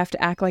face, and we have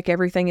to act like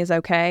everything is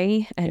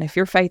okay. And if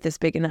your faith is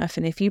big enough,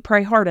 and if you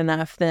pray hard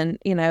enough, then,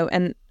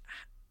 and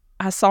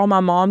I saw my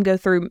mom go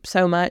through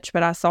so much,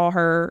 but I saw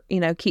her,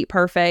 keep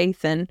her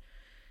faith. And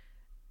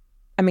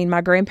I mean,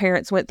 my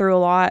grandparents went through a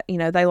lot,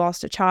 they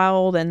lost a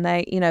child, and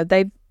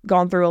they've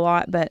gone through a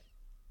lot, but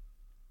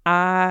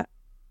I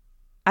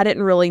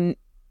didn't really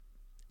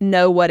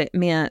know what it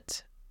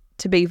meant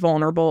to be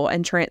vulnerable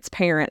and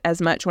transparent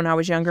as much when I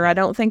was younger. I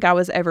don't think I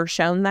was ever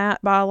shown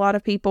that by a lot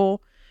of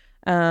people.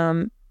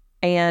 And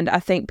I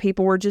think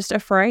people were just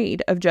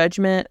afraid of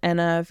judgment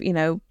and of,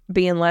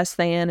 being less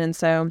than. And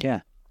so,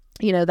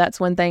 that's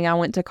one thing. I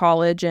went to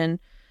college, and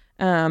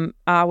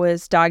I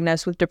was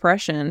diagnosed with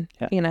depression,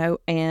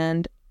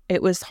 and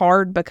it was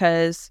hard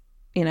because,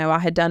 I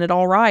had done it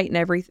all right,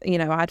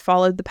 and I'd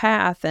followed the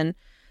path. And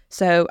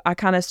so I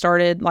kind of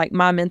started like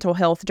my mental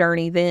health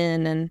journey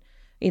then. And,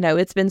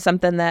 it's been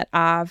something that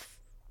I've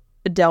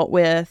dealt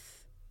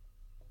with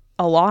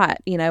a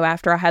lot.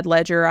 After I had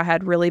Ledger, I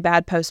had really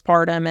bad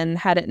postpartum, and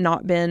had it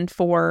not been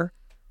for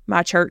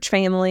my church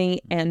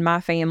family and my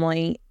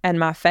family and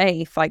my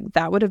faith, like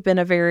that would have been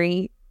a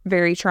very,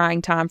 very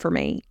trying time for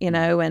me,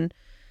 and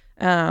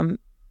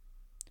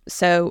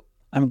so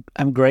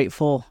I'm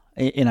grateful,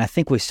 and I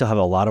think we still have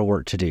a lot of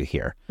work to do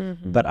here,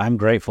 but I'm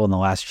grateful in the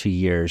last few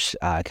years,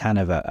 kind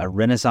of a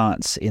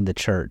renaissance in the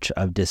church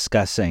of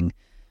discussing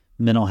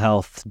mental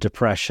health,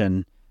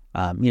 depression.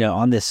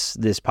 On this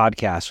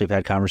podcast, we've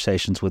had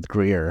conversations with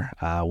Greer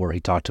where he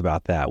talked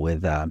about that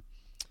with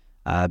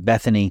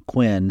Bethany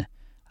Quinn,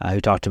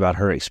 who talked about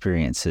her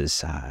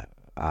experiences.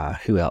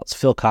 Who else?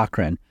 Phil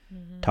Cochran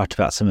talked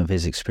about some of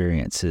his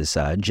experiences.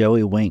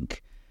 Joey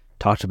Wink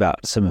talked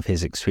about some of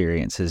his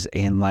experiences.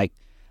 And I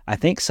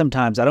think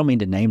sometimes, I don't mean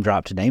to name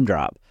drop,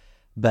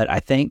 but I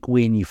think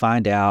when you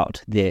find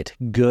out that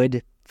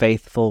good,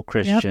 faithful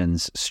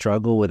Christians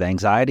struggle with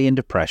anxiety and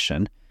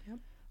depression,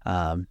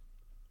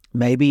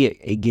 maybe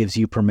it gives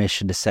you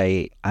permission to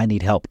say, I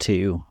need help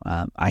too.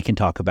 I can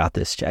talk about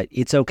this.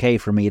 It's okay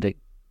for me to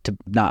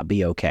not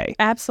be okay.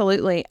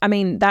 Absolutely. I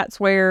mean, that's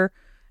where,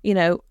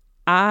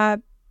 I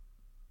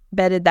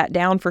bedded that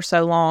down for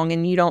so long,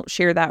 and you don't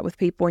share that with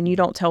people, and you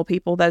don't tell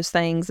people those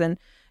things. And,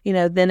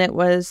 then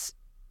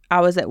I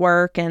was at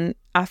work, and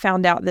I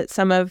found out that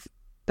some of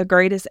the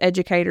greatest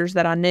educators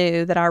that I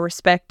knew, that I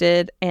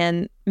respected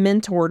and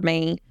mentored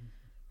me,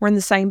 were in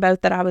the same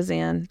boat that I was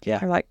in. Yeah.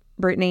 They're like,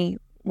 Brittany,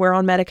 we're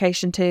on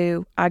medication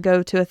too. I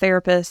go to a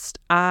therapist.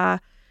 I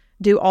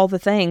do all the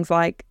things.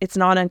 It's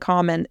not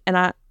uncommon. And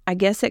I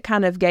guess it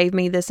kind of gave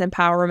me this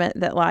empowerment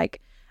that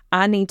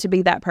I need to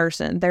be that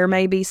person. There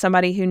may be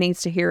somebody who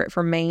needs to hear it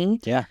from me.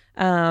 Yeah.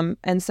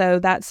 And so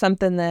that's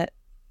something that,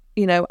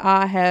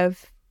 I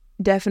have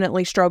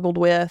definitely struggled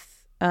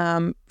with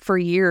for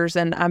years,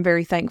 and I'm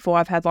very thankful.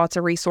 I've had lots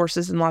of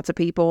resources and lots of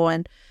people,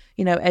 and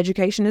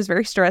education is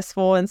very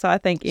stressful, and so I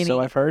think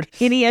I've heard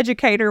any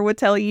educator would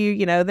tell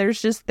you,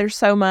 there's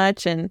so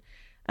much, and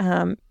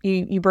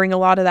you bring a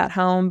lot of that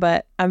home.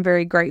 But I'm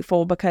very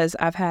grateful because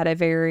I've had a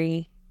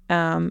very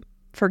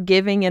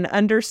forgiving and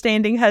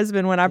understanding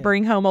husband when I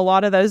bring home a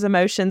lot of those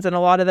emotions and a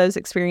lot of those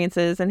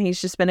experiences, and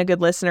he's just been a good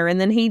listener. And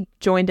then he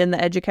joined in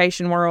the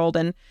education world,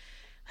 and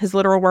his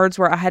literal words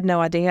were, I had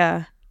no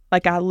idea.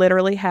 I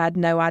literally had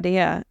no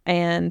idea.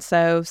 And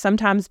so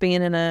sometimes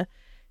being in a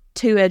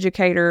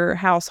 2-educator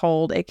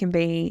household, it can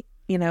be,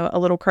 a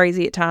little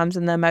crazy at times,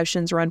 and the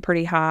emotions run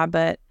pretty high.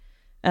 But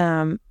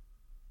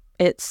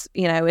it's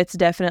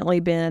definitely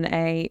been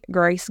a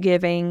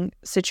grace-giving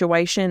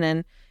situation.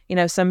 And,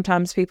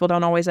 sometimes people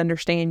don't always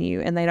understand you,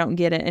 and they don't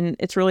get it. And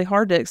it's really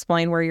hard to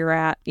explain where you're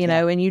at,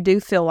 and you do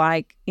feel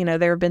like,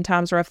 there have been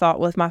times where I've thought,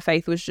 well, if my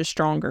faith was just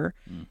stronger,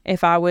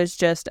 if I was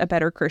just a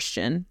better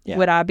Christian,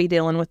 would I be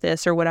dealing with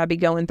this, or would I be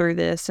going through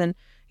this? And,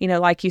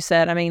 like you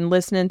said, I mean,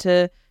 listening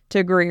to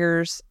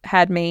Greer's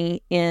had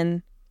me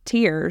in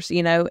tears.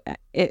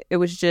 It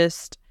was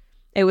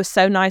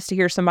so nice to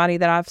hear somebody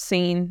that I've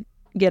seen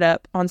get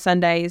up on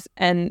Sundays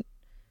and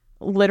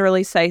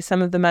literally say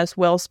some of the most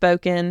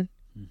well-spoken,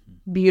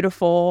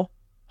 beautiful,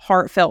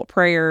 heartfelt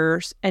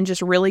prayers, and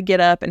just really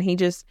get up. And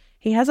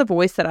he has a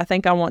voice that I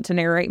think I want to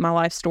narrate my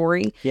life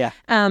story. Yeah.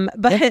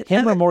 But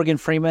him or Morgan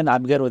Freeman,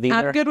 I'm good with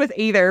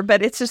either.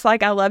 But it's just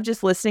I love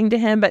just listening to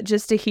him, but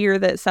just to hear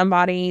that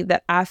somebody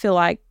that I feel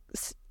like,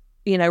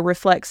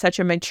 reflects such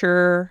a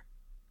mature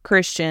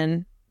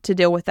Christian to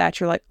deal with that,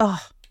 you're like, oh,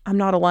 I'm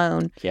not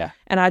alone. Yeah.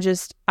 And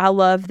I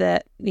love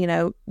that,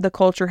 the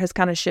culture has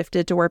kind of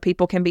shifted to where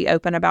people can be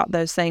open about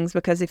those things,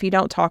 because if you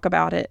don't talk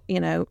about it,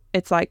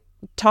 it's like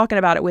talking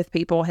about it with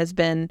people has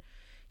been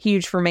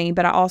huge for me.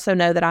 But I also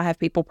know that I have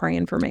people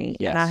praying for me.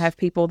 Yes. And I have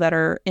people that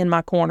are in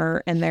my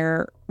corner, and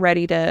they're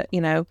ready to,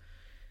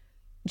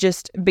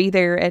 just be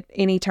there at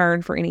any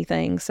turn for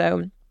anything.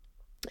 So,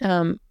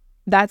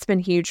 that's been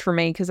huge for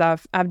me, because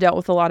I've dealt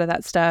with a lot of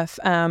that stuff.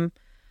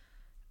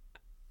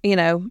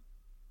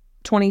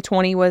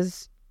 2020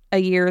 was a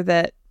year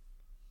that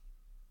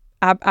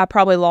I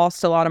probably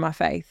lost a lot of my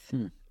faith.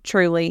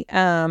 Truly.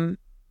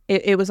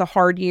 It was a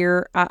hard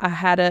year. I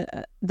had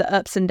the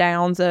ups and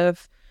downs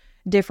of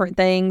different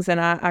things, and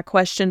I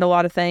questioned a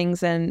lot of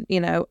things. And,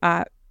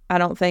 I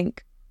don't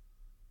think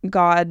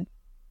God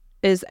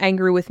is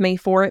angry with me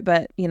for it,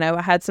 but,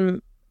 I had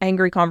some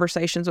angry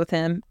conversations with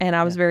him, and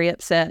I was very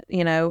upset.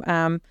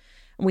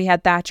 We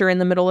had Thatcher in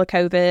the middle of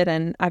COVID,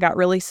 and I got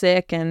really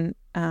sick, and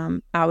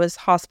I was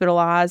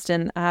hospitalized,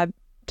 and I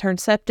turned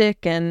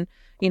septic, and,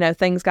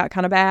 things got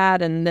kind of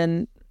bad. And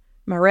then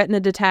my retina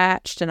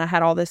detached, and I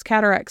had all this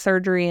cataract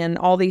surgery, and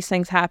all these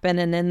things happened.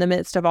 And in the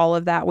midst of all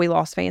of that, we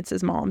lost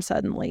Vance's mom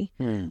suddenly.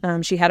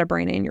 She had a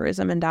brain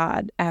aneurysm and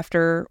died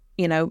after,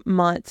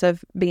 months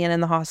of being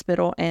in the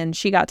hospital, and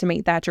she got to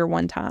meet Thatcher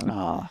one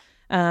time.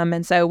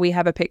 And so we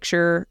have a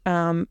picture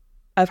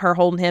of her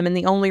holding him. And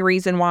the only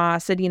reason why I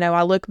said,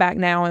 I look back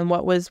now, and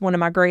what was one of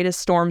my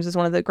greatest storms is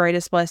one of the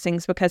greatest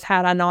blessings, because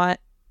had I not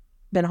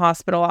been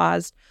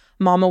hospitalized,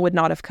 Mama would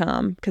not have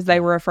come, because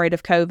they were afraid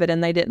of COVID,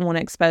 and they didn't want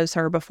to expose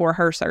her before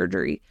her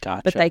surgery.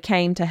 Gotcha. But they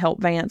came to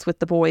help Vance with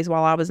the boys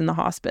while I was in the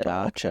hospital.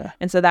 Gotcha.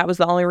 And so that was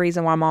the only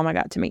reason why Mama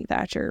got to meet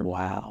Thatcher.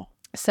 Wow.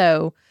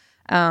 So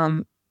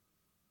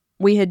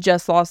we had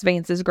just lost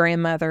Vance's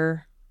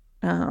grandmother,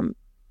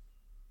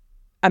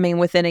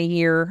 within a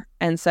year.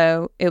 And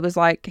so it was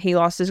like he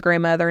lost his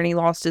grandmother, and he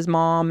lost his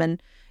mom.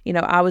 And,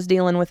 I was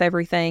dealing with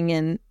everything.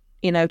 And,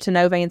 to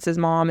know Vance's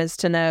mom is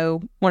to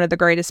know one of the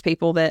greatest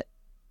people that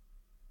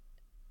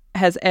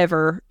has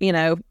ever,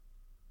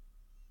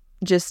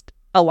 just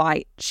a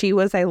light. She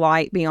was a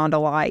light beyond a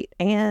light.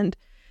 And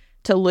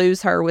to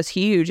lose her was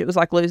huge. It was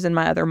like losing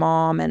my other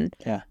mom. And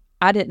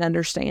I didn't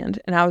understand,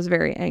 and I was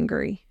very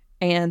angry.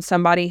 And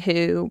somebody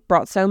who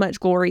brought so much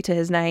glory to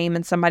his name,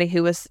 and somebody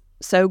who was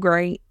so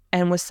great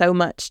and was so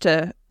much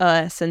to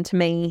us and to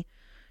me,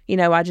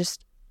 I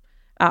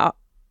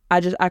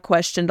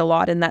questioned a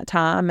lot in that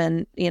time.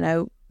 And,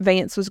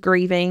 Vance was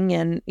grieving,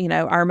 and,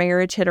 our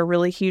marriage hit a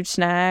really huge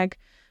snag.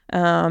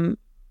 And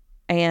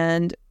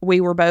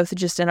we were both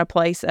just in a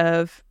place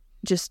of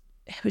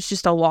it was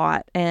just a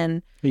lot.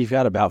 And you've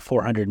got about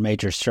 400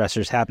 major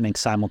stressors happening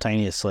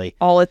simultaneously.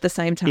 All at the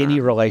same time.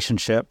 Any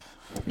relationship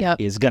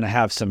is going to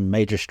have some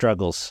major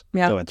struggles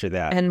going through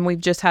that. And we've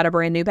just had a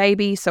brand new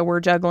baby, so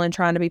we're juggling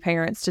trying to be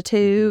parents to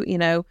two.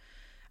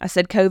 I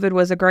said COVID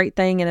was a great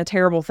thing and a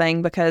terrible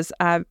thing because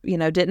I,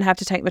 didn't have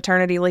to take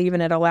maternity leave,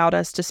 and it allowed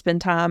us to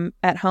spend time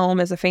at home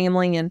as a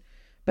family.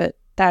 But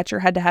Thatcher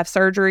had to have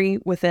surgery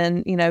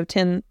within,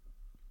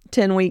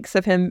 10 weeks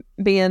of him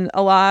being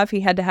alive. He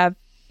had to have,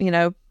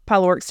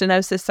 pyloric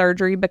stenosis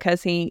surgery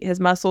because his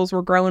muscles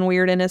were growing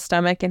weird in his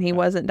stomach, and he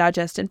wasn't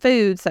digesting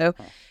food. So,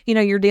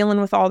 you're dealing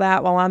with all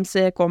that while I'm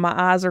sick, while my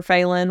eyes are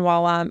failing,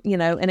 while I'm,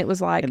 and it was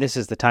like. And this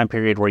is the time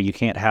period where you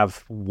can't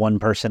have one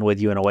person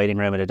with you in a waiting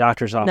room at a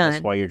doctor's office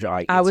while you're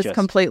like. I was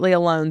completely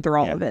alone through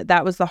all of it.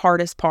 That was the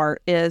hardest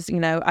part is,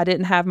 I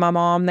didn't have my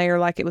mom there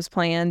like it was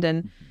planned,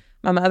 and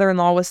my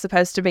mother-in-law was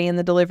supposed to be in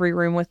the delivery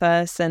room with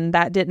us, and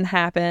that didn't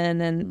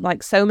happen. And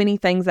like so many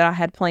things that I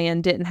had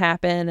planned didn't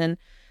happen. And,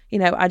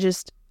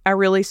 I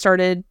really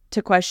started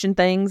to question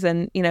things,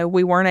 and,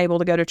 we weren't able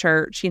to go to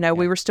church. We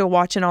were still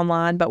watching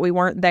online, but we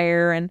weren't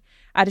there. And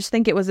I just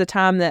think it was a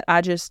time that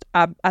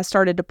I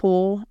started to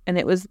pull, and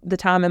it was the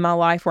time in my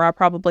life where I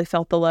probably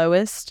felt the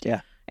lowest.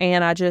 Yeah.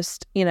 And I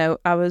just, it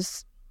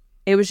was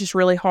just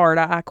really hard.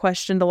 I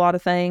questioned a lot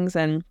of things,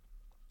 and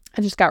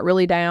I just got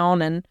really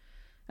down.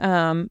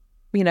 And,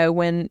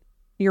 when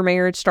your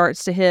marriage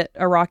starts to hit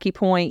a rocky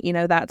point,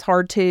 that's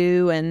hard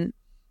too. And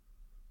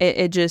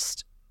it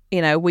just,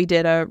 we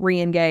did a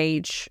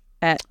re-engage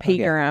at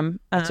Pegram.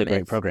 That's a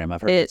great program. I've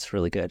heard it's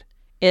really good.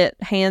 It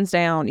hands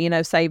down,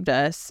 saved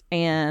us.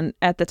 And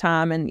at the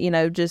time, and,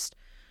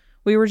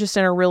 we were just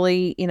in a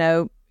really,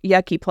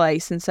 yucky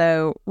place. And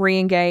so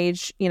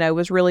re-engage,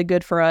 was really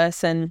good for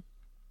us. And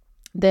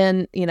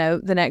then,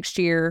 the next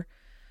year,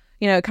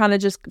 it kind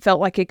of just felt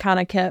like it kind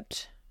of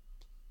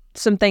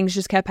some things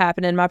just kept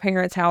happening. My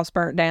parents' house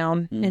burnt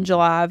down in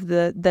July of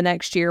the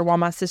next year while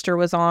my sister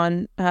was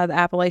on the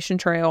Appalachian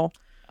Trail.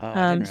 Oh, I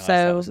didn't realize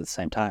that was at the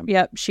same time.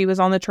 Yep. She was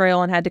on the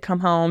trail and had to come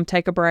home,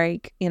 take a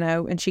break,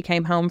 and she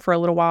came home for a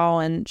little while,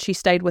 and she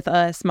stayed with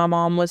us. My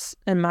mom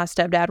and my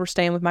stepdad were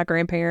staying with my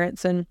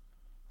grandparents. And,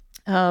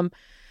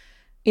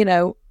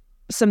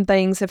 some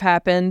things have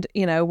happened,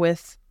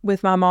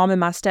 with my mom and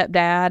my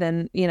stepdad,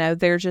 and,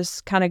 they're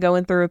just kind of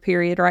going through a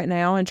period right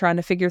now and trying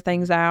to figure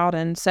things out.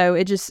 And so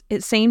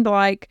it seemed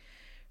like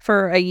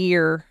for a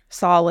year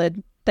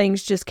solid,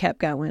 things just kept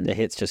going. The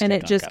hits just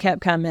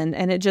kept coming,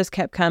 and it just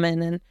kept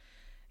coming. And,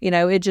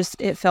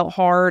 it felt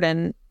hard,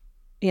 and,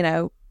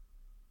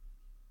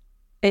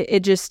 it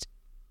just,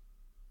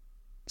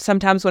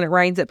 sometimes when it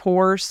rains, it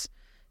pours.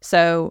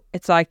 So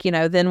it's like,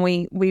 then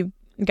we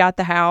got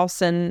the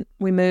house and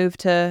we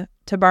moved to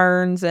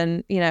Burns,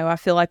 and, I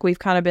feel like we've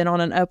kind of been on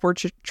an upward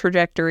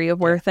trajectory of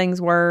where things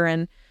were.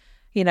 And,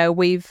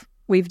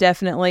 we've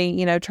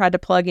definitely, tried to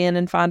plug in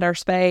and find our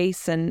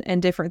space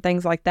and different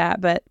things like that.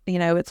 But,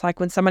 it's like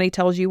when somebody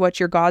tells you what's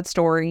your God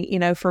story,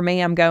 for me,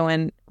 I'm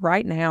going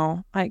right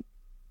now,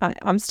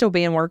 I'm still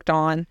being worked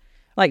on,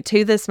 like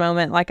to this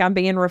moment, like I'm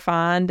being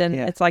refined. And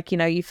it's like,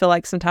 you feel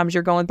like sometimes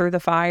you're going through the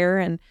fire,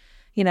 and,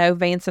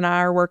 Vance and I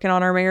are working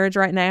on our marriage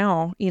right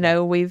now.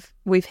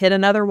 We've hit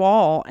another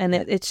wall, and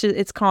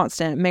it's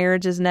constant.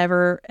 Marriage is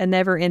never a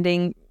never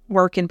ending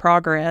work in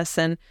progress.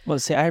 And well,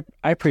 see, I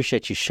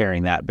appreciate you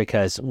sharing that,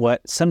 because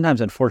what sometimes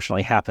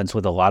unfortunately happens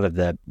with a lot of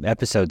the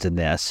episodes in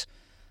this,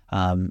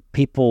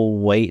 people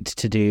wait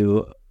to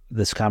do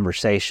this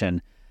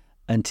conversation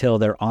until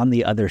they're on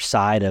the other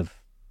side of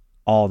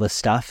all the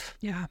stuff.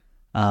 Yeah.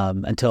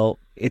 Until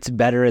it's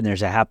better and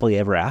there's a happily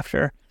ever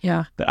after.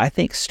 Yeah. But I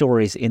think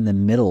stories in the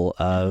middle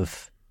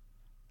of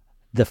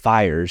the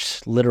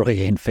fires,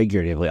 literally and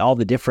figuratively, all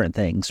the different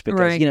things,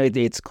 because,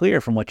 it's clear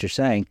from what you're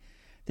saying,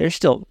 there's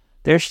still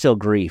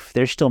grief,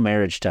 there's still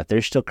marriage stuff,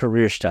 there's still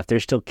career stuff,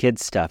 there's still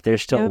kids stuff,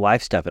 there's still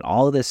life stuff, and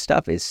all of this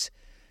stuff it's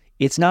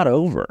not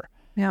over.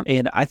 Yeah.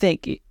 And I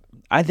think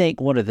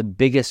one of the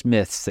biggest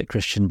myths that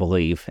Christians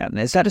believe, and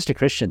it's not just a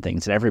Christian thing,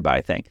 it's an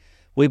everybody thing,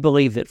 we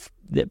believe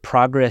that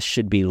progress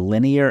should be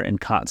linear and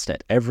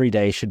constant. Every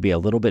day should be a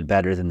little bit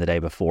better than the day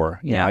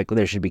before. Like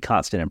there should be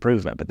constant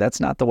improvement, but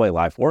that's not the way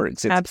life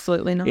works. It's,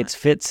 absolutely not. It's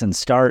fits and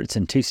starts,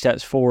 and 2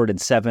 steps forward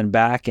and 7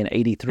 back and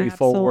 83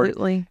 forward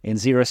and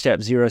 0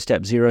 steps, 0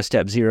 steps, 0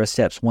 steps, 0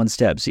 steps, 1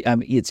 step. I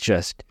mean, it's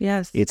just,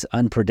 it's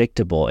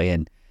unpredictable.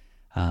 And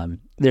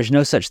there's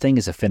no such thing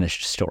as a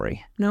finished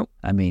story. Nope.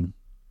 I mean,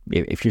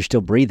 if you're still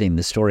breathing,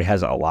 the story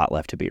has a lot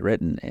left to be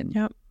written.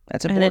 And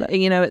that's important.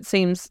 And it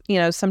seems,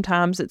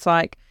 sometimes it's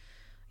like,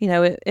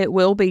 it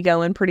will be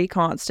going pretty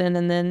constant,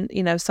 and then,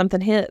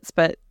 something hits.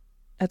 But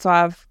that's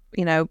why I've,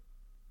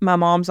 my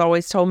mom's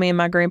always told me and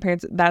my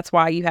grandparents, that's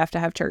why you have to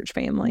have church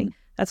family.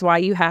 That's why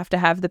you have to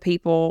have the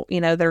people,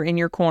 that are in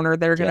your corner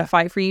that are going to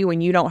fight for you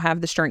when you don't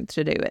have the strength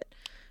to do it.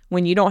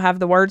 When you don't have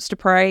the words to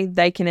pray,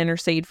 they can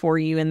intercede for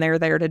you, and they're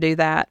there to do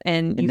that.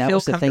 And you that feel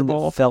was the comfortable.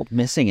 thing that felt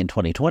missing in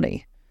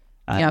 2020.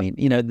 I mean,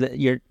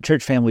 your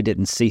church family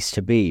didn't cease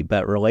to be,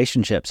 but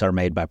relationships are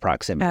made by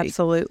proximity.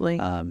 Absolutely.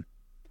 I'm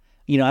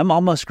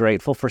almost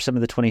grateful for some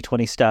of the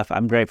 2020 stuff.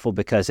 I'm grateful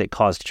because it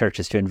caused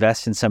churches to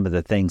invest in some of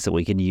the things that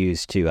we can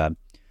use to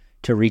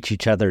reach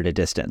each other at a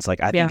distance.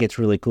 Like, I think it's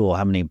really cool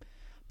how many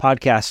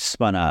podcasts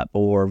spun up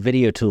or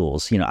video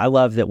tools. I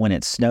love that when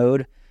it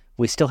snowed,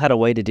 we still had a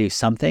way to do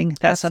something.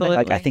 That's something,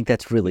 I think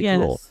that's really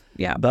cool.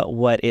 Yeah. But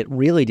what it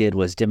really did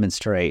was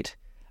demonstrate,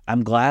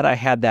 I'm glad I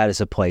had that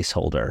as a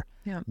placeholder.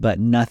 Yeah. But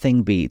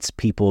nothing beats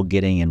people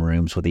getting in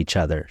rooms with each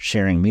other,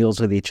 sharing meals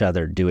with each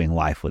other, doing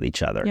life with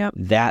each other. Yep.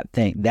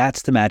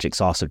 That's the magic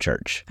sauce of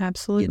church.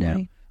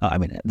 Absolutely.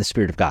 The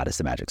Spirit of God is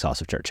the magic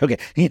sauce of church. Okay.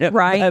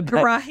 Right.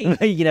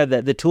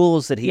 The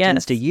tools that he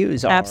tends to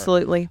use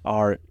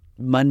are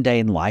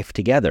mundane life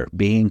together,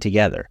 being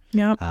together.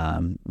 Yeah.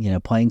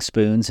 Playing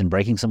spoons and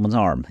breaking someone's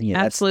arm.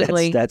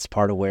 Absolutely. That's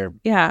part of where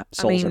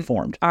souls are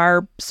formed.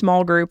 Our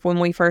small group, when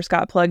we first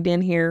got plugged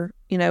in here,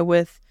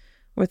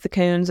 with the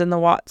Coons and the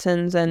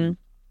Watsons, and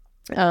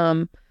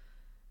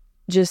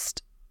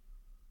just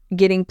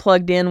getting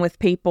plugged in with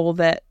people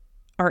that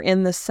are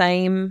in the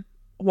same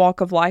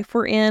walk of life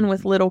we're in,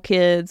 with little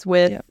kids,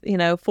 with,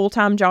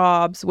 full-time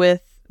jobs,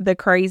 with the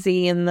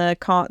crazy and the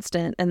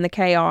constant and the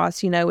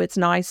chaos. It's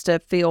nice to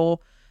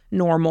feel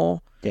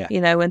normal,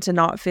 and to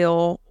not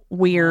feel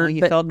weird.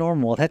 You felt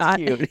normal. That's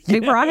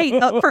cute. Right.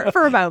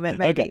 For a moment,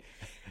 maybe. Okay.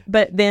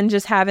 But then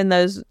just having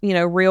those,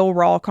 real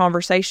raw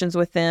conversations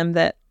with them,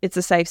 that it's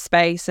a safe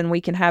space and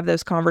we can have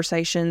those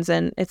conversations.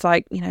 And it's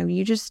like, you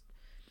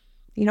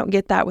don't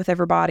get that with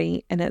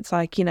everybody. And it's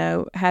like,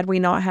 had we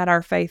not had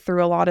our faith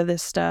through a lot of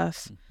this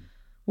stuff,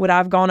 would I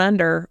have gone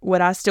under? Would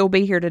I still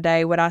be here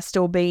today? Would I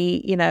still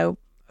be,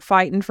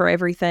 fighting for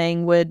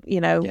everything? Would,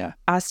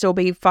 I still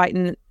be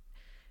fighting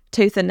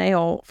tooth and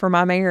nail for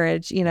my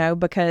marriage,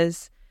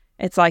 because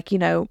it's like,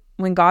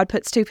 when God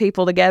puts two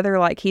people together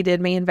like he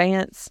did me and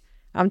Vance,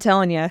 I'm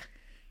telling you, and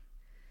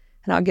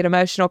I'll get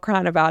emotional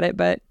crying about it,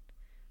 but,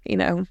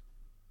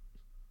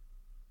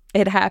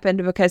 it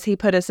happened because he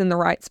put us in the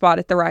right spot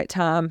at the right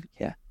time.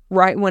 Yeah.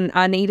 Right when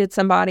I needed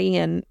somebody,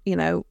 and,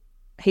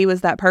 he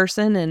was that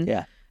person.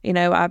 And,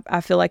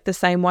 I feel like the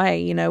same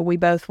way, we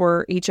both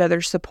were each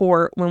other's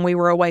support when we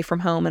were away from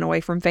home and away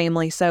from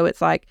family. So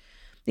it's like,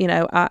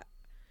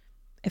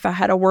 if I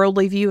had a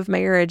worldly view of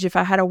marriage, if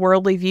I had a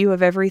worldly view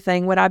of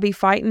everything, would I be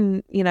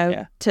fighting,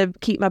 to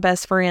keep my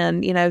best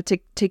friend,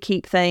 to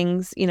keep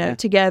things,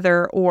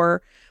 together,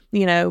 or,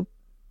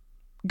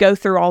 go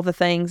through all the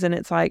things? And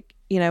it's like,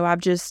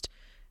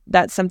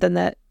 that's something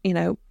that,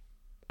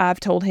 I've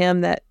told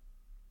him that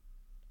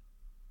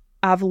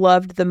I've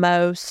loved the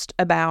most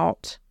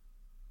about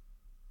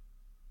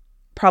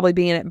probably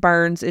being at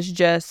Burns is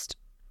just,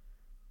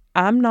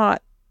 I'm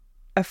not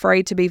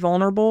afraid to be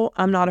vulnerable.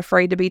 I'm not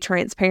afraid to be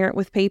transparent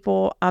with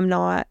people. I'm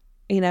not,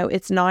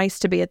 it's nice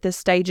to be at this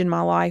stage in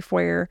my life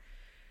where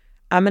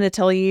I'm going to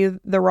tell you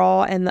the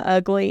raw and the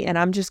ugly, and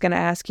I'm just going to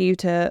ask you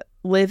to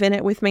live in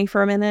it with me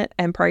for a minute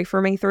and pray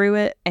for me through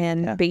it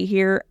and be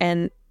here.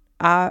 And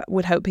I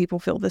would hope people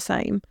feel the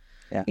same,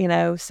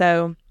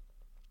 so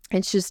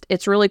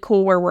it's really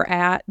cool where we're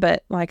at.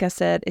 But like I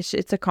said,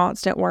 it's a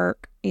constant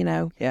work,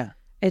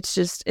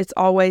 It's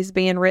always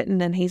being written,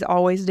 and he's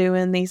always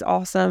doing these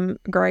awesome,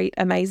 great,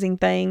 amazing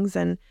things.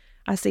 And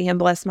I see him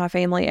bless my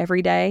family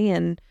every day.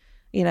 And,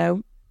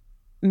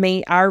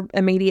 our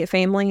immediate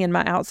family and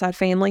my outside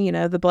family,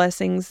 the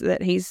blessings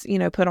that he's,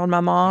 put on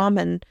my mom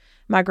and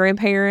my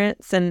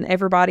grandparents and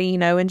everybody,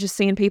 and just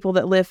seeing people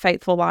that live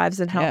faithful lives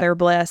and how they're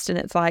blessed. And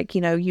it's like,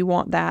 you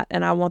want that,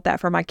 and I want that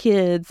for my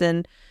kids.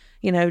 And,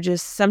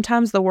 just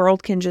sometimes the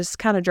world can just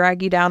kind of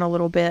drag you down a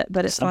little bit,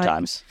 but it's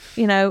sometimes,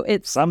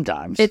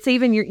 sometimes it's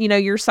even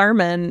your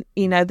sermon,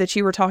 that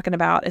you were talking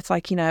about. It's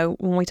like, when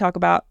we talk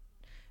about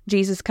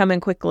Jesus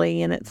coming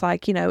quickly, and it's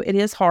like, it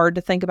is hard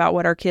to think about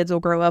what our kids will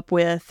grow up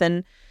with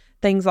and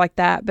things like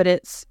that. But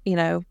it's,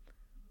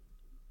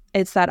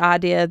 it's that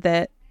idea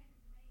that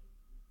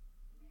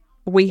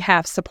we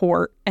have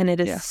support, and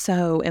it is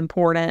so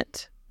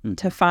important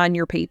to find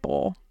your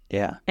people.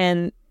 Yeah.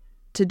 And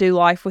to do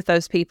life with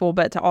those people,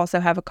 but to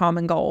also have a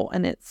common goal.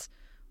 And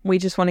we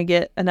just want to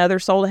get another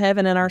soul to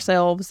heaven in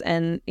ourselves,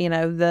 and,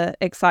 the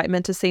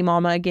excitement to see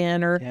mama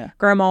again, or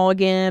grandma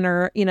again,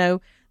 or,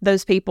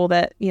 those people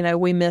that,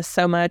 we miss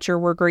so much, or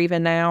we're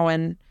grieving now.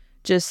 And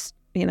just,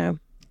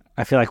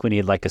 I feel like we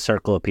need like a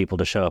circle of people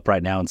to show up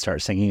right now and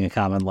start singing A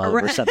Common Love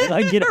or something.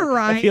 Like,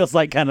 Right. It feels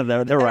like kind of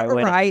the right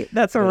way. Right.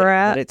 That's where we're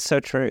at. But it's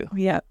so true.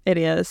 Yeah, it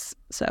is.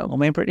 So, well,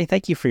 man, Brittany,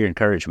 thank you for your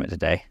encouragement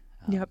today.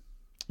 Yep.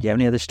 Do you have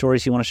any other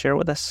stories you want to share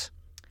with us?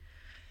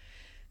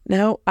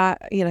 No, I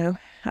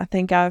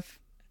think I've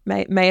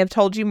may have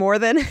told you more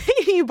than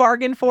you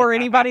bargained for.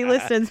 Anybody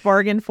listening's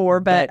bargained for,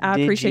 but I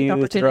appreciate the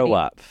opportunity. Throw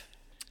up?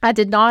 I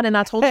did not, and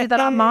I told you that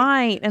I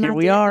might, and here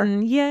we are.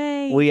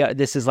 Yay!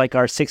 This is like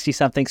our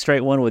 60-something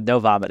straight one with no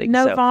vomiting.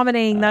 No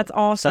vomiting. That's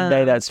awesome.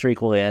 Someday that streak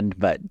will end,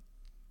 but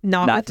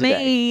not with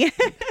today. me.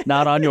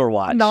 Not on your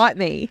watch. Not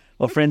me.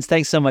 Well, friends,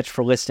 thanks so much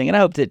for listening, and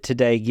I hope that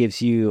today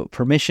gives you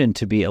permission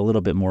to be a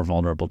little bit more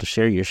vulnerable, to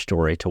share your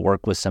story, to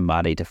work with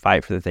somebody, to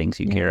fight for the things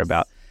you care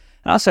about.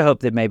 I also hope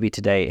that maybe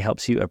today it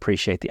helps you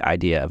appreciate the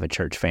idea of a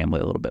church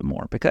family a little bit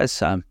more,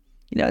 because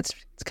it's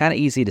kind of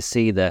easy to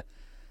see the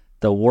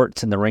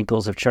warts and the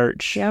wrinkles of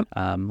church. Yep.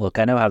 Look,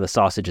 I know how the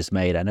sausage is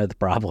made. I know the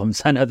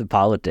problems. I know the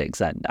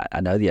politics.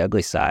 I know the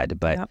ugly side.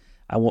 But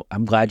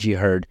I'm glad you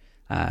heard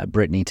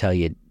Brittany tell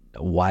you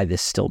why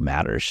this still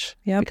matters.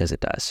 Because it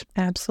does.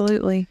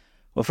 Absolutely.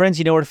 Well, friends,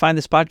 you know where to find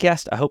this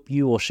podcast. I hope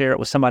you will share it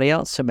with somebody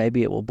else, so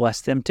maybe it will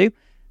bless them too.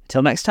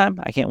 Until next time,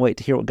 I can't wait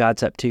to hear what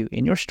God's up to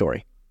in your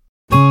story.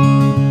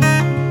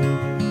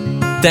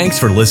 Thanks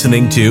for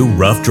listening to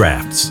Rough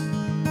Drafts.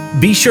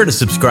 Be sure to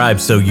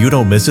subscribe so you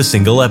don't miss a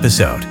single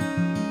episode.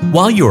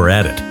 While you are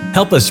at it,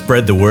 help us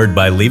spread the word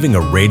by leaving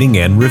a rating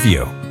and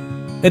review.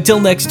 Until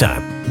next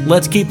time,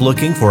 let's keep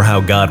looking for how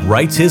God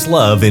writes His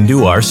love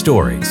into our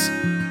stories.